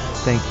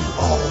 Thank you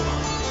all.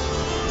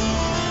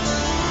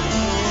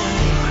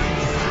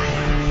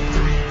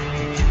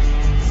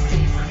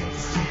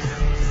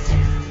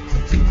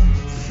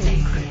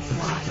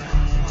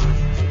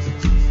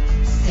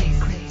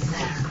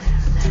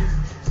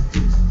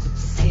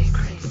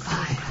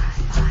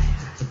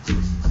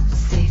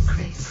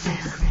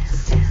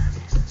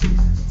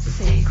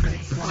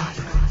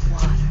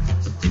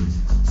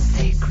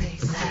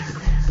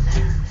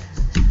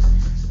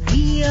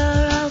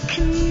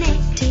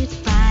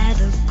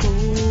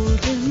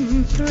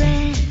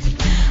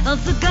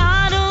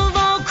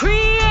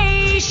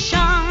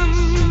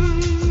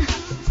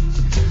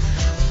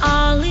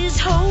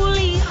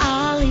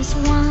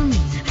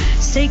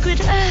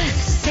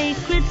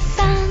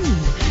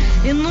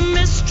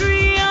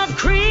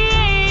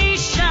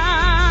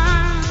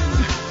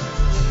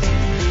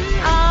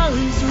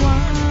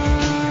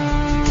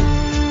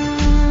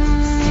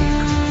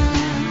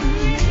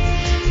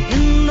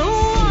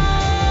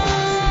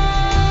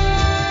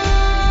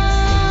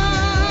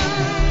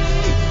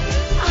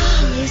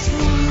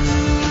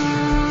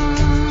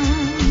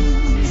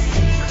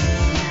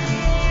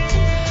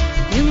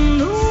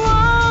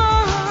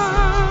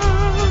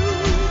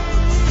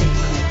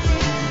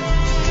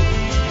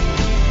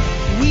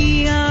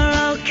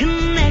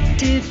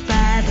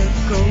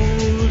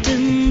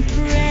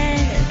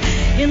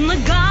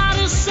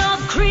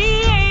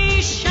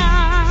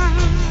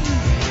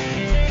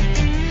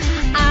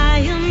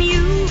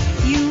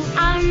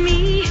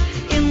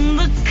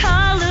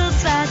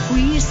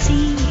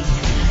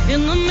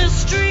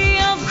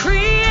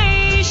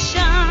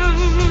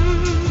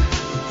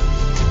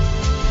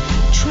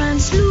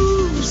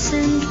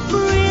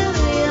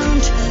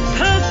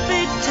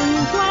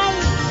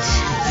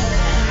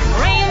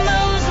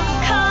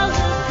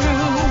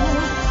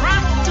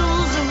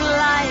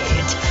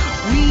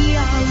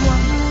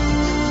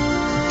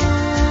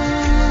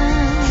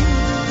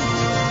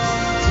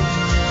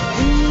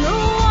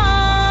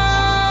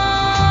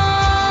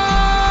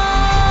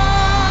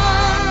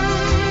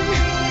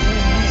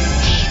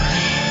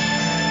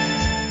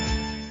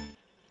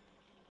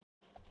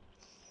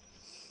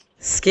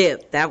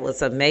 Skip, that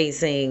was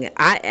amazing.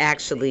 I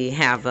actually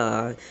have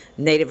a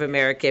Native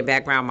American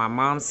background. My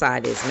mom's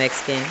side is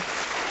Mexican.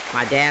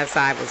 My dad's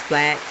side was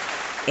black.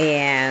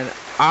 And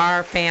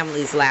our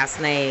family's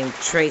last name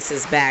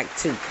traces back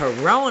to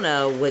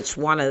Corona, which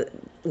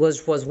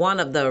was one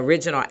of the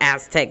original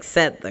Aztec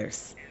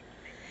settlers.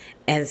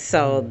 And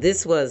so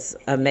this was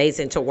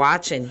amazing to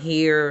watch and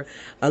hear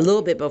a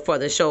little bit before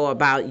the show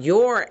about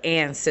your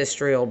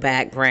ancestral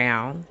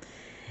background.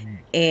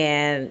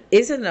 And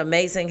isn't it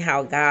amazing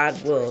how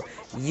God will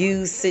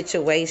use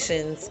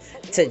situations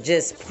to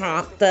just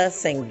prompt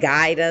us and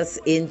guide us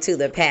into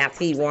the path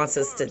he wants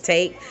us to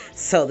take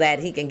so that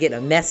he can get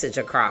a message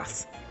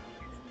across,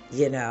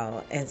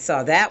 and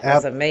so that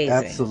was amazing.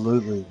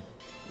 Absolutely.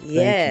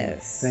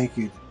 Yes. Thank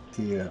you,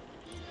 Tia.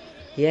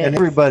 Yes. And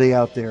everybody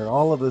out there,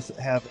 all of us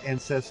have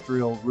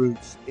ancestral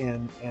roots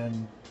and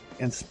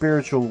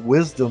spiritual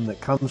wisdom that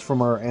comes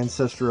from our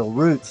ancestral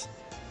roots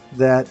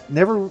that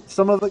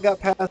some of it got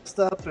passed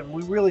up, and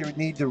we really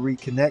need to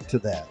reconnect to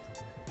that.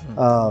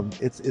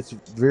 It's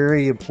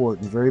very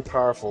important, very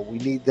powerful. We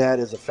need that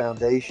as a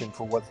foundation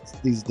for what's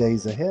these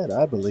days ahead,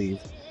 I believe,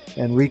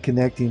 and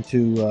reconnecting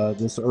to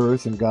this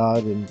earth and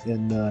God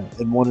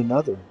and one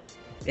another.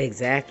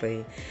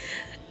 Exactly.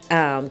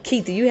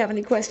 Keith, do you have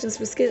any questions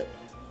for Skip?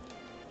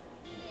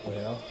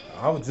 Well,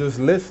 I was just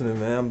listening,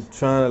 man. I'm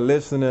trying to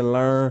listen and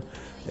learn,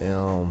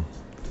 and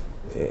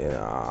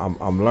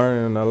I'm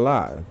learning a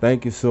lot.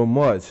 Thank you so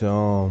much.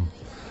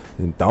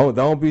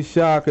 Don't be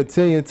shy.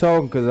 Continue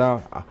talking, cause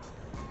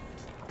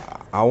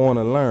I want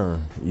to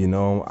learn.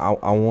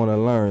 I want to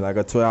learn. Like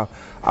I told you,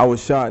 I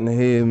was shot in the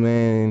head,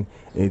 man.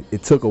 And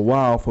it took a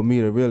while for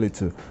me to really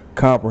to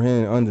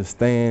comprehend and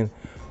understand,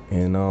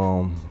 and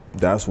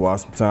that's why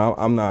sometimes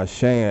I'm not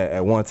ashamed.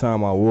 At one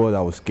time I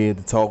was scared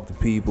to talk to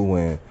people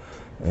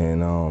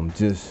and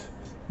just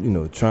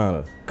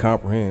trying to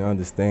comprehend and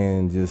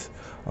understand. Just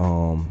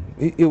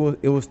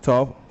it was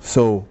tough.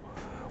 So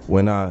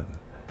when I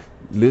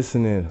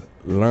listen and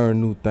learn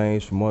new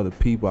things from other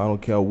people, I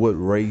don't care what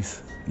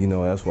race,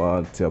 that's why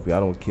I tell people I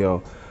don't care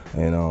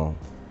and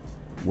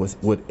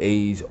what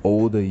age,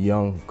 older,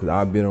 young, because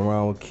I've been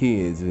around with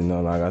kids,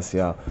 like I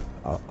said,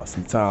 I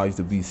sometimes I used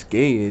to be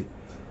scared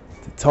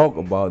to talk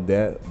about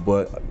that,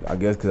 but I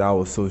guess because I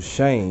was so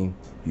ashamed,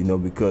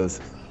 because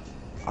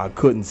I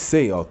couldn't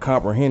say or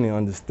comprehend and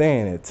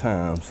understand at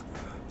times,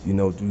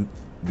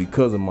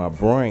 because of my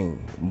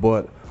brain.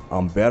 But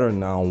I'm better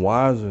now, I'm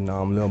wiser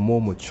now, I'm a little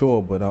more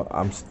mature, but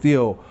I'm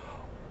still,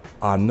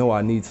 I know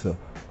I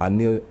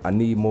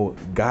need more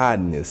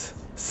guidance.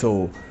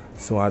 So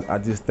I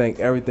just think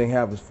everything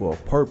happens for a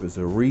purpose,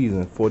 a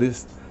reason for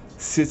this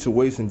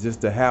situation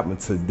just to happen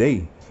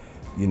today.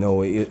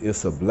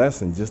 It's a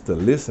blessing just to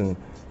listen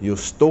your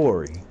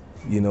story,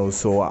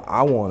 so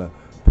I want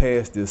to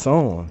pass this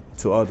on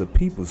to other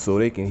people so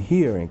they can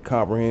hear and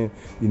comprehend,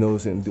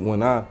 and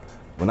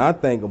when I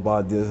think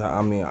about this,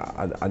 I mean,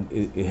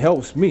 it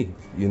helps me,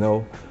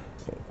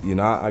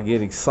 I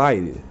get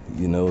excited,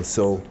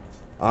 so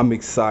I'm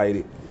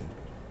excited.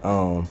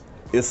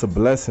 It's a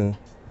blessing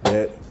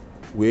that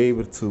we're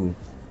able to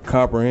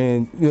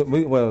comprehend,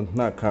 well,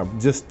 not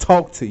comprehend, just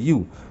talk to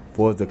you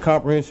for the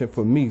comprehension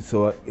for me.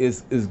 So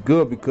it's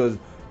good because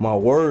my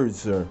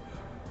words are,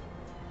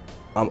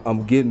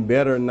 I'm getting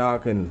better now. I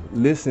can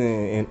listen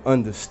and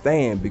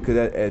understand, because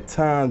at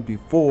times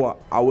before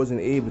I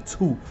wasn't able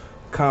to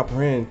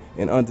comprehend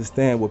and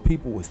understand what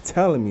people was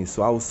telling me,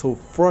 so I was so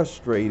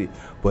frustrated.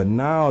 But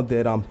now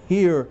that I'm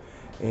here,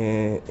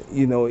 and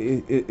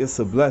it's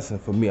a blessing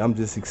for me. I'm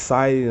just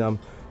excited. I'm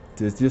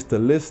just to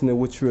listen to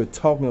what you're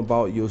talking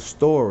about, your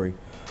story,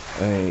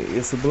 and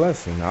it's a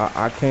blessing.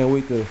 I can't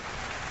wait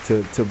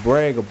to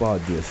brag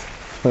about this.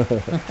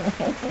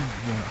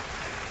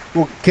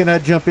 Well, can I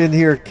jump in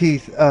here,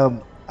 Keith? I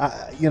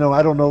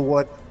don't know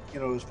what,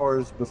 as far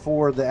as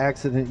before the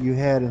accident you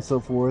had and so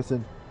forth,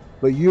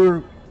 but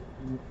your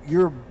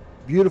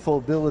beautiful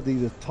ability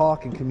to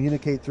talk and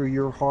communicate through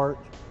your heart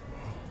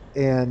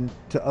and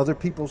to other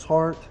people's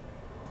heart,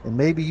 and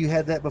maybe you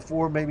had that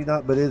before, maybe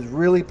not, but it's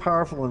really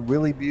powerful and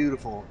really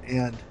beautiful.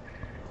 And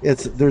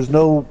there's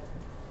no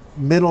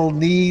mental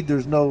need,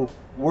 there's no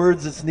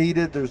words that's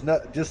needed, there's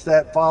not just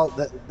that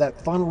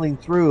funneling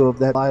through of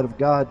that light of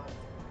God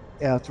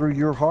through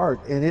your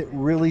heart, and it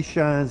really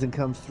shines and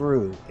comes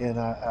through. And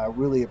I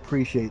really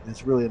appreciate it.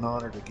 It's really an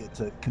honor to get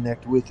to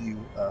connect with you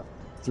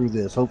through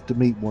this. Hope to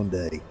meet one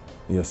day.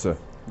 Yes, sir.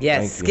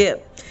 Yes,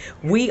 Skip.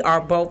 We are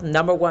both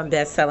 #1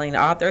 best-selling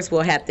authors.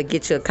 We'll have to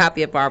get you a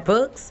copy of our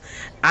books.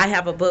 I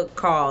have a book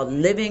called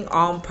Living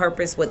on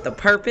Purpose with a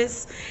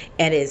Purpose,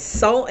 and it's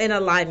so in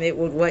alignment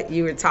with what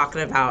you were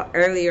talking about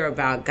earlier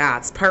about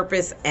God's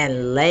purpose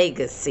and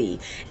legacy.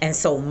 And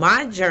so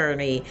my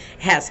journey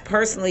has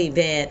personally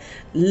been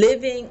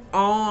living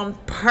on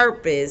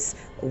purpose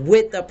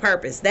with a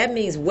purpose. That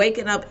means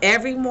waking up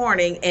every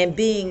morning and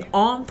being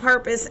on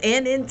purpose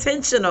and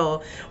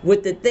intentional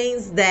with the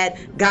things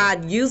that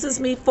God uses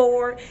me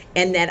for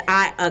and that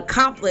I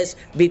accomplish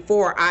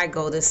before I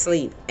go to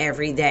sleep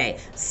every day.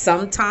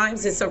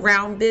 Sometimes it's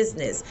around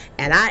business,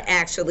 and I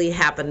actually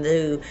happen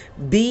to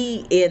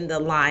be in the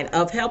line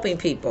of helping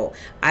people.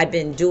 I've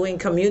been doing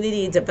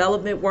community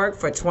development work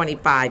for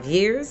 25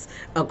 years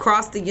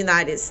across the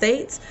United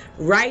States.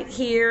 Right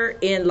here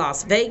in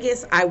Las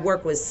Vegas, I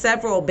work with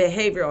several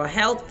behavioral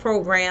health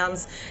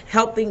programs,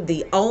 helping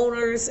the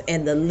owners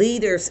and the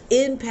leaders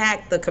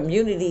impact the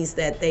communities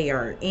that they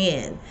are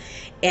in.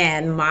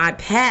 And my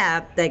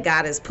path that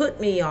God has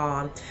put me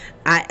on,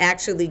 I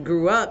actually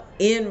grew up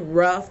in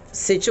rough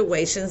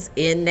situations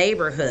in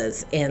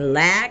neighborhoods, in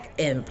lack,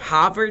 in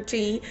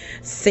poverty,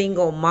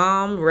 single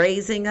mom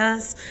raising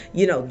us,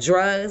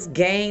 drugs,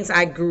 gangs.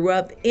 I grew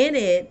up in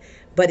it,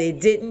 but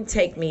it didn't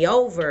take me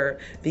over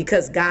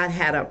because God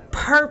had a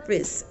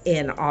purpose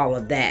in all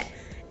of that.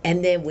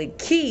 And then with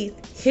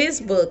Keith, his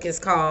book is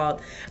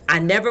called I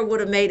Never Would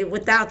Have Made It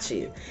Without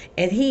You.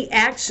 And he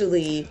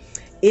actually,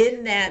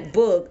 in that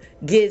book,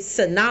 gives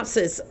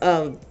synopsis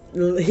of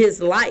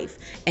his life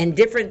and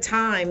different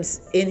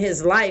times in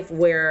his life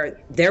where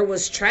there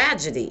was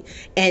tragedy,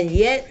 and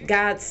yet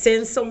God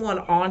sends someone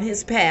on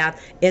his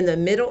path in the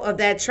middle of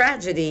that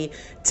tragedy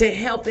to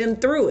help him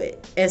through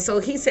it. And so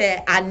he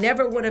said, I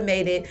never would have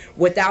made it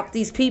without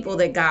these people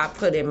that God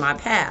put in my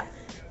path.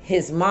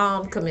 His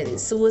mom committed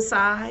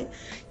suicide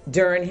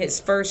during his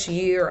first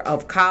year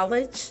of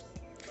college.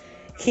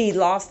 He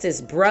lost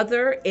his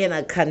brother in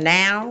a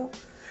canal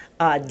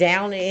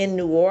down in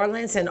New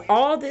Orleans, and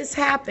all this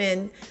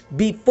happened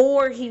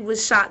before he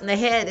was shot in the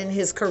head and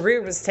his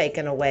career was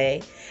taken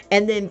away.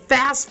 And then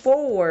fast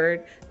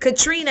forward,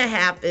 Katrina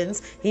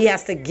happens. He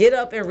has to get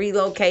up and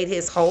relocate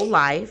his whole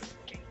life.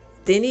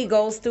 Then he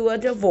goes through a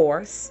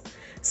divorce.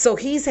 So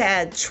he's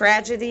had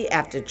tragedy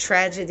after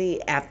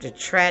tragedy after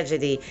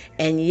tragedy,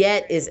 and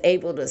yet is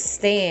able to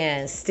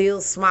stand,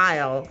 still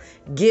smile,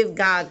 give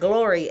God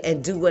glory,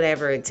 and do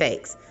whatever it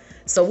takes.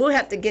 So we'll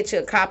have to get you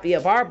a copy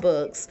of our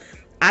books.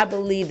 I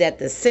believe that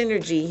the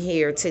synergy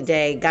here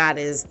today, God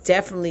has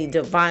definitely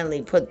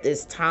divinely put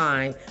this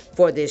time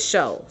for this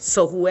show.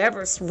 So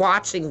whoever's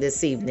watching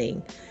this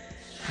evening,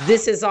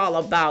 this is all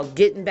about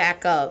getting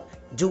back up,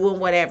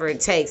 doing whatever it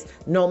takes,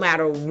 no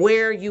matter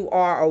where you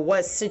are or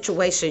what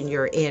situation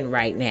you're in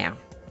right now.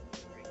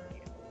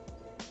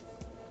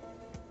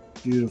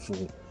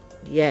 Beautiful.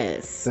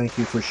 Yes. Thank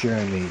you for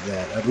sharing me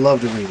that. I'd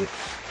love to read it.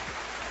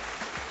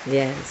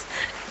 Yes.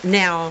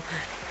 Now,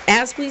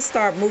 as we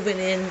start moving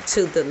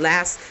into the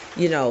last,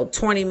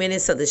 20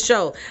 minutes of the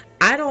show,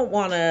 I don't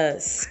want to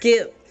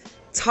skip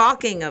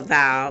talking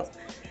about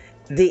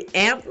the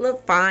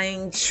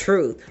Amplifying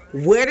Truth.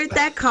 Where did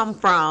that come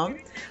from?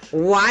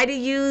 Why do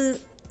you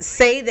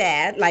say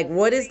that? Like,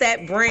 what is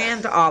that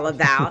brand all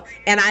about?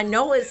 And I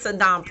know it's a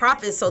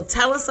nonprofit, so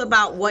tell us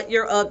about what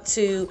you're up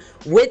to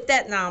with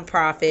that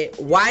nonprofit.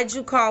 Why'd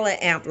you call it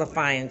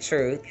Amplifying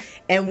Truth?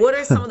 And what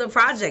are some of the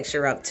projects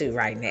you're up to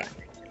right now?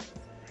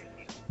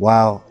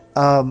 Wow.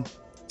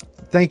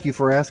 Thank you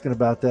for asking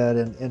about that.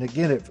 And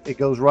again, it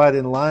goes right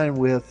in line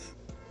with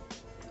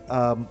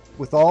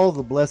all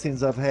the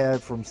blessings I've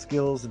had from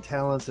skills and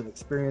talents and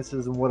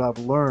experiences and what I've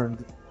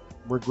learned,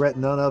 regret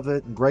none of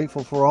it and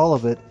grateful for all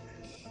of it.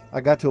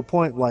 I got to a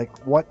point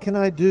like, what can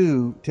I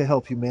do to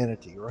help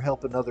humanity or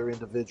help another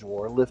individual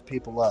or lift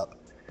people up?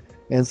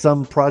 And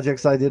some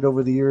projects I did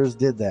over the years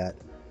did that.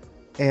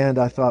 And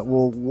I thought,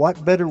 well,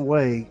 what better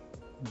way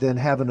than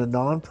having a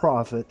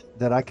nonprofit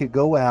that I could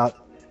go out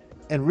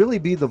and really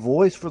be the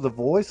voice for the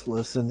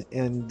voiceless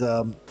and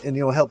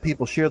help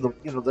people share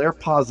their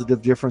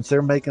positive difference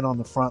they're making on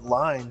the front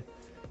line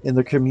in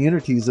the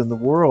communities in the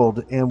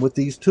world. And with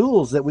these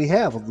tools that we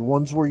have, the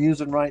ones we're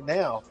using right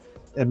now,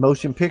 and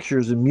motion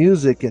pictures and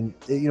music, and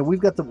we've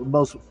got the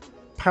most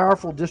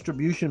powerful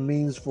distribution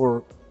means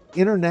for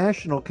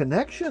international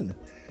connection.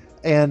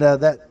 And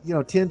that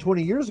 10,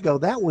 20 years ago,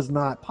 that was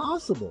not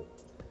possible.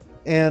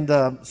 And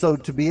so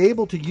to be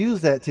able to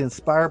use that to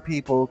inspire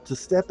people to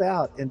step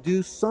out and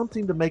do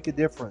something to make a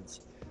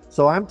difference.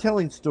 So I'm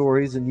telling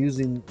stories and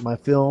using my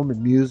film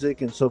and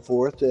music and so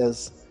forth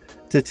as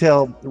to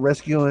tell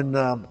rescuing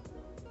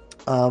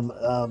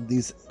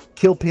these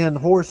kill-pin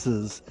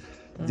horses,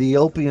 the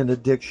opium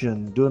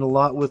addiction, doing a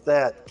lot with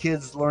that,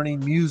 kids learning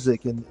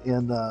music and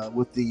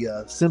with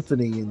the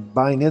symphony and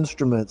buying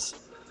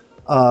instruments.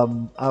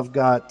 I've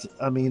got,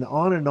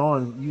 on and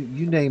on,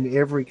 you name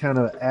every kind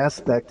of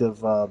aspect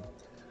of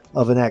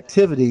an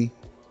activity,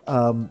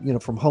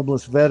 from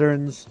homeless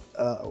veterans.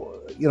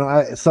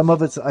 Some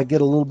of it's, I get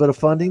a little bit of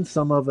funding,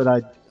 some of it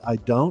I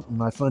don't,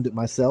 and I fund it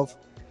myself.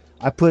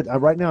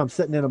 Right now I'm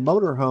sitting in a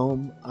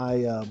motorhome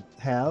I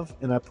have,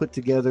 and I put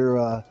together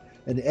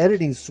an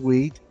editing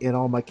suite and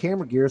all my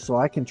camera gear so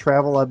I can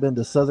travel. I've been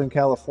to Southern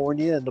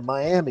California and to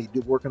Miami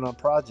working on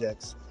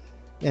projects,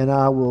 and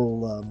I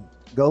will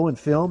go and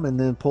film and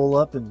then pull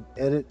up and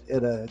edit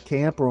at a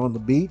camp or on the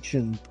beach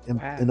and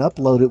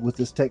upload it with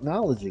this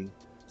technology.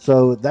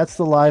 So that's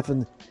the life.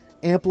 And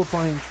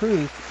Amplifying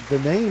Truth, the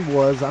name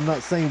was, I'm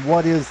not saying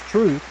what is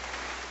truth,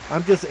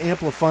 I'm just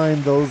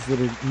amplifying those that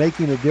are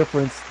making a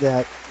difference,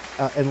 that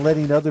and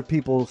letting other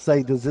people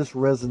say, does this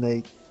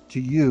resonate to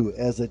you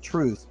as a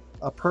truth,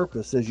 a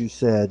purpose, as you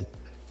said,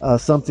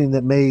 something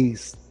that may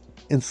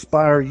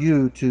inspire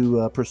you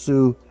to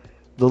pursue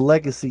the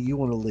legacy you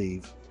want to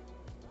leave.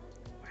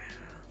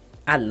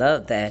 I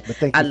love that. But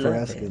thank you for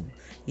asking.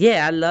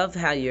 Yeah, I love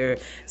how you're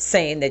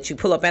saying that you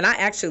pull up. And I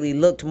actually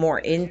looked more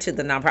into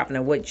the nonprofit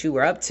and what you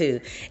were up to.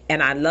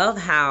 And I love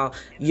how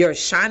you're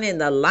shining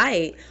the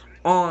light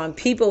on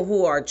people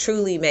who are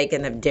truly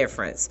making a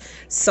difference.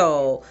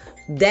 So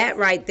that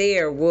right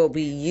there will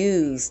be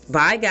used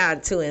by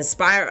God to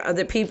inspire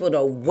other people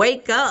to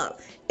wake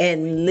up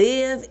and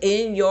live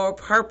in your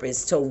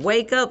purpose, to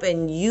wake up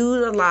and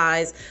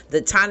utilize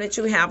the time that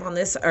you have on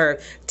this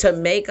earth to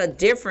make a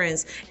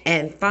difference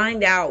and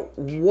find out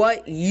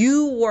what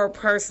you were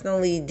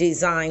personally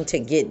designed to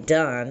get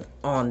done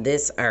on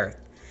this earth.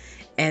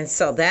 And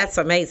so that's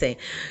amazing.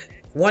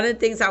 One of the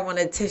things I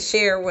wanted to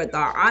share with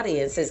our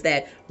audience is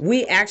that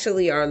we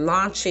actually are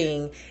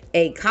launching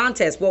a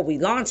contest. Well, we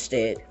launched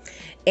it,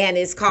 and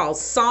it's called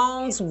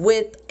Songs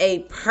with a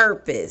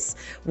Purpose.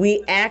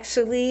 We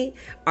actually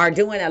are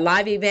doing a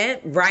live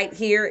event right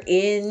here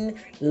in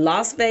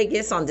Las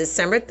Vegas on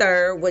December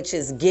 3rd, which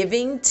is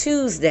Giving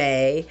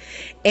Tuesday.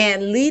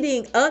 And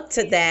leading up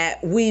to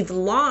that, we've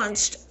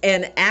launched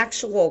an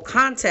actual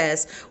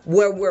contest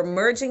where we're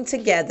merging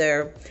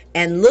together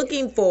and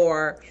looking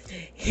for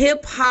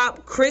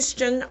hip-hop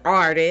Christian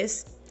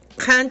artists,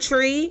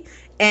 country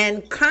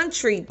and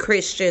country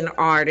Christian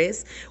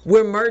artists.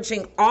 We're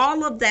merging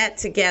all of that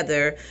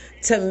together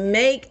to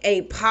make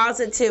a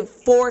positive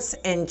force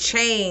and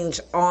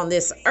change on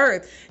this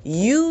earth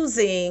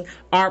using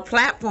our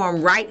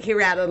platform right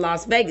here out of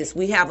Las Vegas.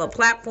 We have a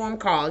platform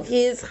called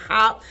His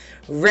Hop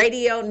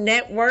Radio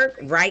Network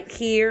right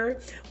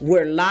here.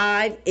 We're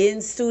live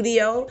in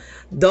studio.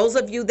 Those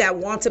of you that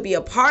want to be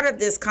a part of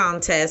this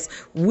contest,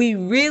 we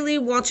really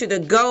want you to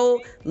go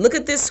look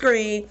at this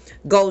screen,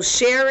 go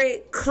share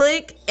it,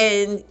 click,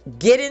 and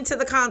get into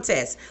the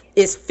contest.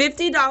 It's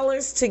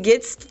 $50 to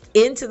get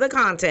into the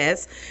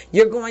contest.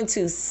 You're going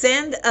to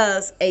send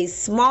us a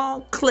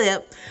small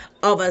clip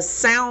of a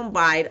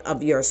soundbite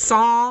of your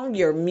song,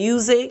 your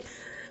music,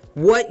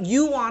 what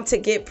you want to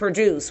get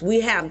produced.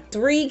 We have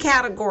 3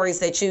 categories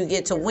that you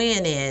get to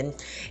win in,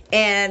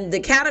 and the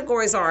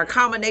categories are a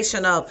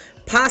combination of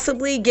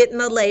possibly getting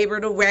a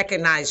label to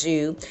recognize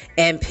you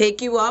and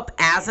pick you up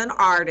as an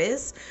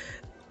artist,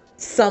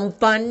 some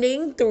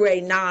funding through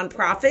a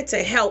nonprofit to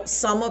help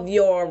some of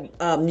your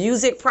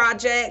music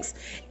projects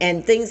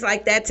and things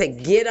like that to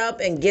get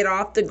up and get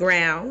off the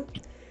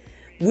ground.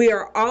 We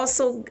are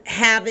also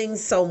having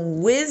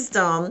some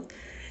wisdom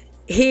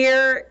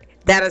here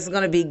that is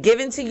going to be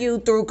given to you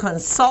through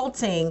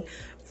consulting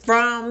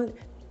from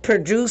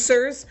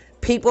producers,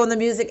 people in the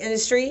music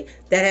industry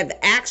that have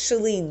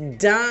actually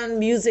done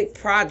music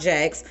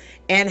projects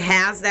and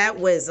has that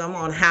wisdom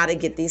on how to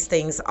get these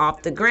things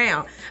off the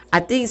ground. I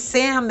think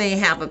Sam may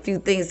have a few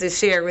things to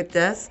share with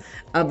us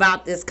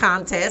about this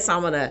contest.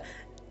 I'm going to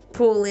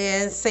pull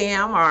in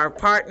Sam, our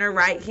partner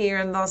right here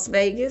in Las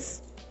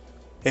Vegas.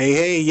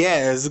 Hey,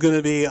 yeah, it's going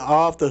to be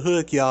off the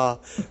hook,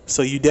 y'all.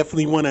 So you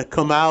definitely want to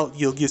come out.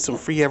 You'll get some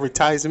free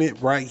advertisement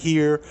right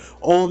here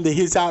on the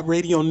His Hop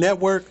Radio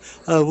Network.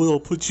 We'll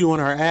put you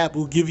on our app.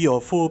 We'll give you a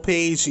full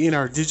page in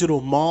our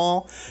digital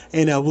mall,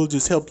 and we'll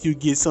just help you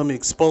get some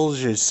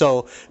exposure.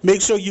 So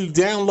make sure you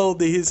download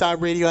the His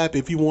Hop Radio app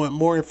if you want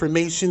more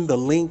information. The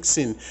links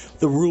and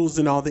the rules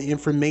and all the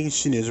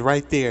information is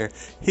right there.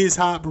 His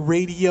Hop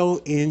Radio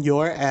in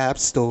your app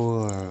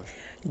store.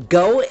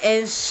 Go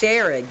and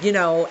share it. You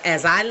know,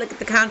 as I look at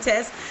the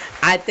contest,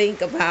 I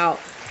think about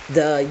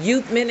the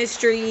youth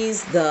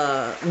ministries,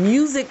 the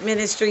music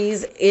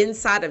ministries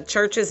inside of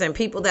churches, and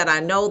people that I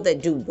know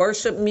that do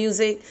worship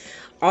music.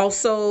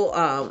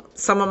 Also,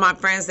 some of my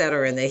friends that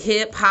are in the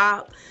hip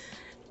hop.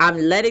 I'm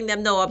letting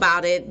them know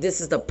about it.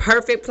 This is the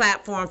perfect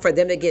platform for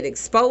them to get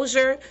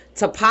exposure,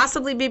 to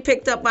possibly be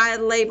picked up by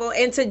a label,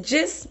 and to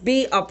just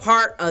be a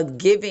part of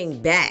giving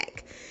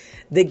back.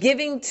 The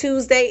Giving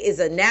Tuesday is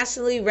a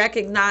nationally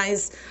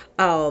recognized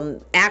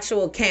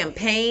actual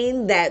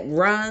campaign that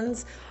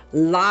runs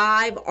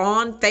live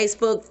on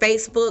Facebook.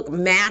 Facebook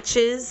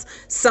matches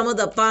some of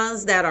the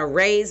funds that are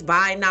raised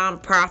by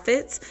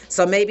nonprofits.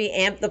 So maybe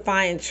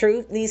Amplifying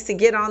Truth needs to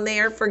get on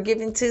there for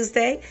Giving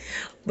Tuesday.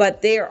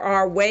 But there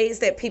are ways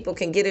that people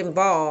can get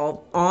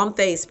involved on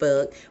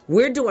Facebook.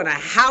 We're doing a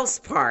house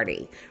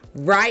party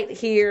right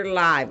here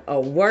live, a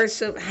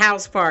worship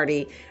house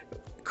party.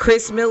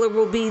 Chris Miller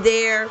will be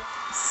there,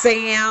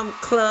 Sam,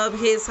 Club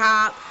His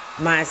Hop,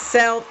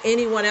 myself,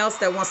 anyone else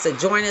that wants to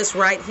join us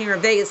right here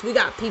in Vegas. We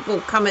got people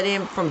coming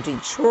in from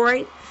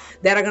Detroit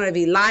that are going to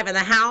be live in the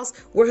house.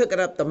 We're hooking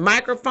up the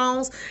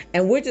microphones,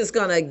 and we're just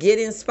going to get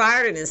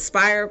inspired and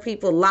inspire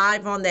people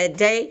live on that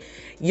day.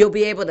 You'll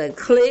be able to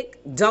click,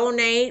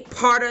 donate.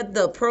 Part of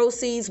the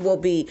proceeds will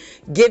be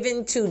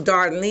given to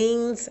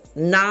Darlene's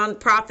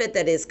nonprofit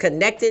that is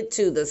connected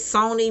to the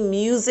Sony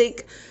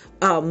Music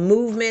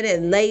movement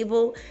and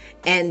label,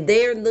 and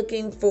they're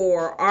looking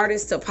for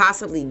artists to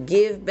possibly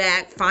give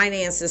back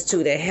finances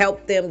to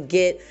help them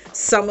get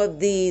some of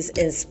these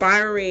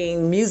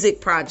inspiring music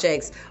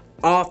projects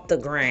off the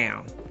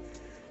ground.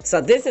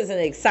 So this is an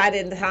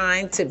exciting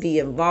time to be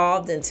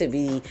involved and to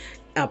be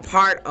a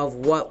part of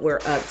what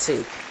we're up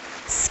to.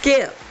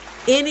 Skip,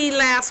 any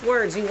last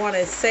words you want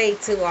to say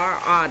to our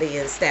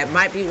audience that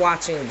might be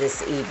watching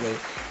this evening?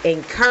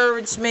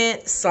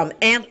 Encouragement, some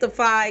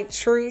amplified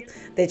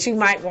truth that you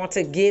might want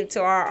to give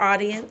to our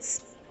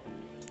audience?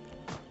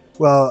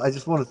 Well, I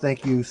just want to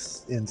thank you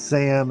and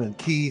Sam and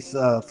Keith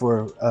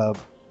for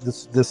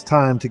this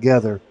time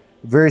together.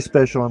 Very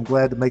special. I'm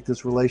glad to make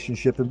this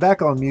relationship. And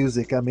back on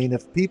music, I mean,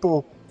 if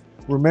people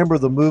remember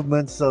the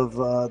movements of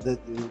that,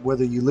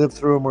 whether you lived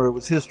through them or it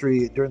was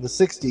history during the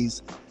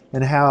 '60s,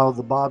 and how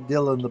the Bob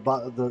Dylan,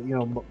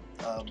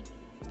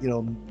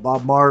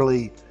 Bob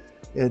Marley,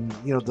 and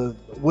the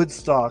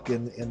Woodstock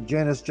and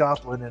Janis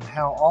Joplin, and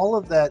how all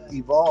of that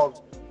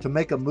evolved to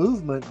make a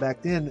movement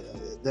back then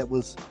that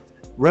was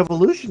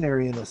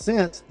revolutionary in a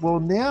sense.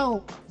 Well,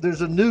 now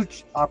there's a new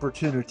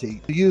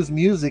opportunity to use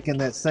music in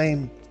that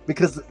same,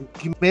 because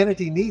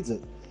humanity needs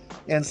it.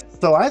 And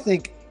so I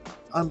think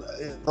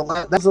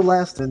that's the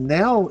last, and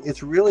now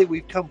it's really,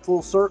 we've come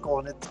full circle,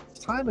 and it's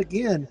time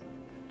again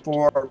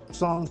for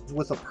songs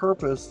with a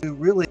purpose to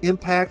really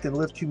impact and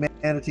lift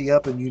humanity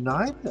up and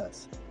unite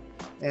us.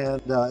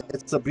 And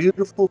it's a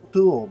beautiful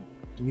tool,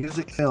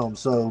 music, film.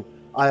 So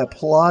I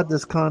applaud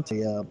this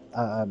content.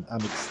 I'm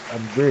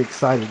very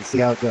excited to see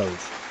how it goes.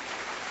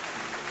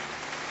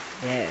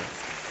 Yes.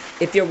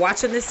 If you're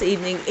watching this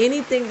evening,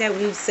 anything that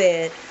we've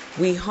said,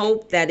 we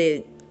hope that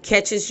it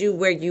catches you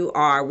where you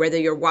are, whether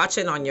you're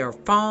watching on your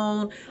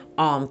phone,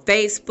 on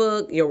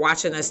Facebook, you're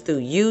watching us through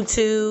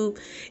YouTube.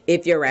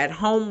 If you're at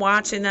home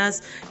watching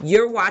us,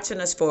 you're watching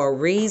us for a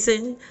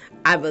reason.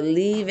 I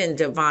believe in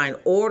divine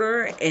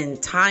order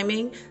and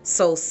timing.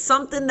 So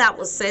something that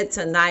was said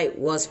tonight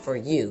was for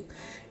you.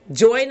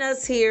 Join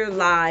us here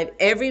live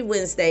every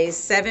Wednesday,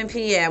 7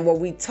 p.m., where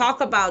we talk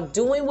about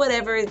doing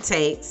whatever it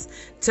takes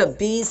to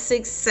be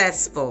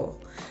successful.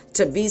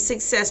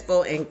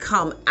 And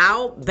come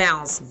out,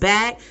 bounce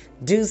back,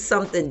 do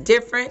something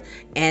different,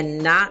 and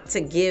not to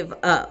give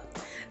up.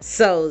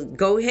 So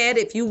go ahead.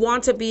 If you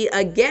want to be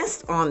a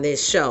guest on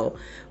this show,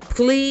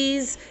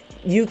 please,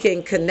 you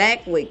can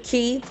connect with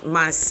Keith,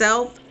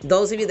 myself,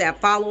 those of you that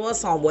follow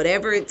us on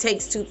Whatever It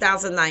Takes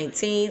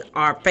 2019.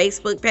 Our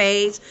Facebook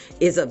page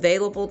is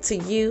available to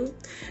you.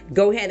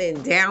 Go ahead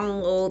and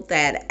download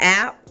that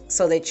app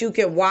so that you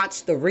can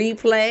watch the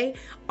replay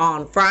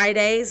on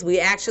Fridays. We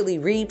actually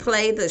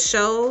replay the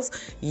shows.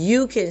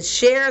 You can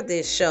share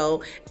this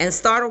show and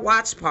start a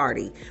watch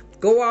party.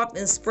 Go off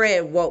and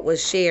spread what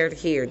was shared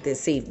here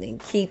this evening.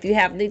 Keith, you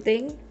have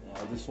anything?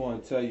 I just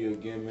want to tell you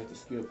again, Mr.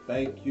 Skip,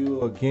 thank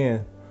you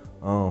again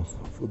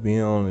for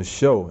being on the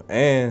show.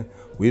 And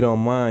we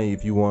don't mind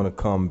if you want to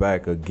come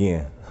back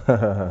again.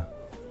 I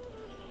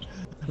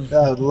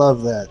would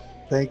love that.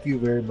 Thank you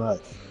very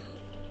much.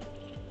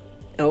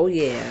 Oh,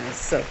 yeah.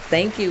 So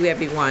thank you,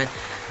 everyone.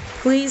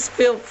 Please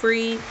feel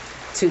free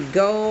to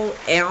go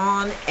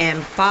on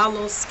and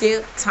follow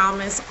Skip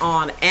Thomas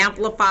on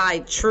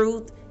Amplified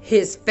Truth.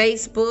 His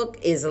Facebook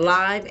is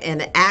live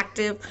and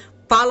active.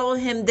 Follow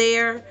him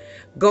there.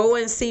 Go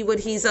and see what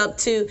he's up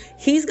to.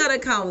 He's going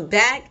to come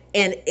back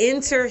and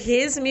enter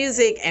his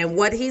music and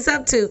what he's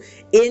up to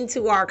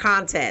into our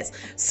contest.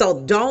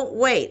 So don't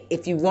wait.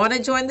 If you want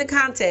to join the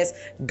contest,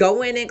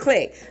 go in and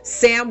click.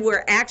 Sam,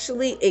 we're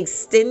actually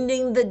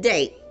extending the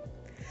date.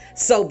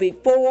 So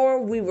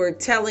before, we were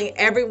telling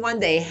everyone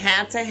they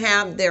had to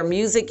have their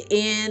music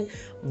in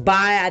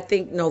by, I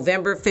think,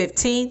 November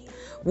 15th.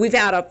 We've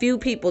had a few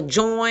people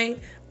join.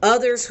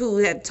 Others who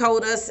have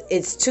told us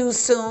it's too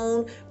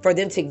soon for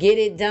them to get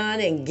it done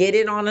and get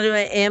it on an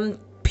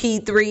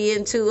MP3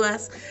 into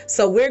us.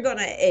 So we're going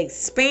to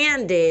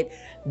expand it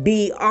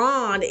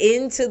beyond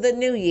into the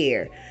new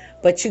year.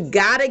 But you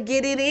got to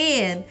get it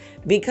in,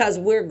 because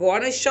we're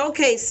going to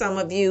showcase some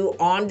of you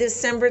on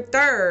December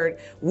 3rd.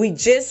 We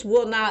just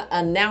will not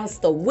announce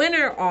the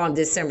winner on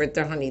December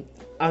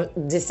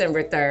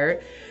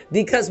 3rd,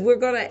 because we're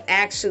going to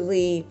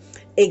actually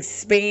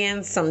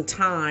expand some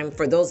time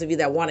for those of you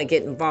that want to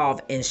get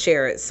involved and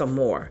share it some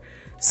more.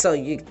 So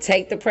you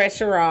take the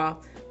pressure off.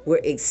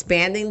 We're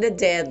expanding the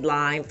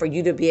deadline for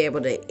you to be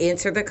able to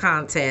enter the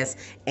contest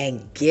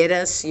and get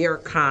us your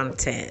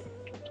content.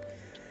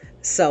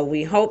 So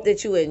we hope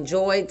that you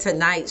enjoyed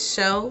tonight's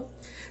show.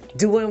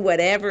 Doing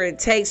whatever it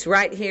takes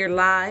right here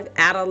live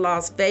out of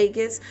Las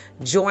Vegas.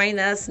 Join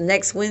us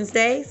next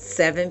Wednesday,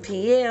 7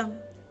 p.m.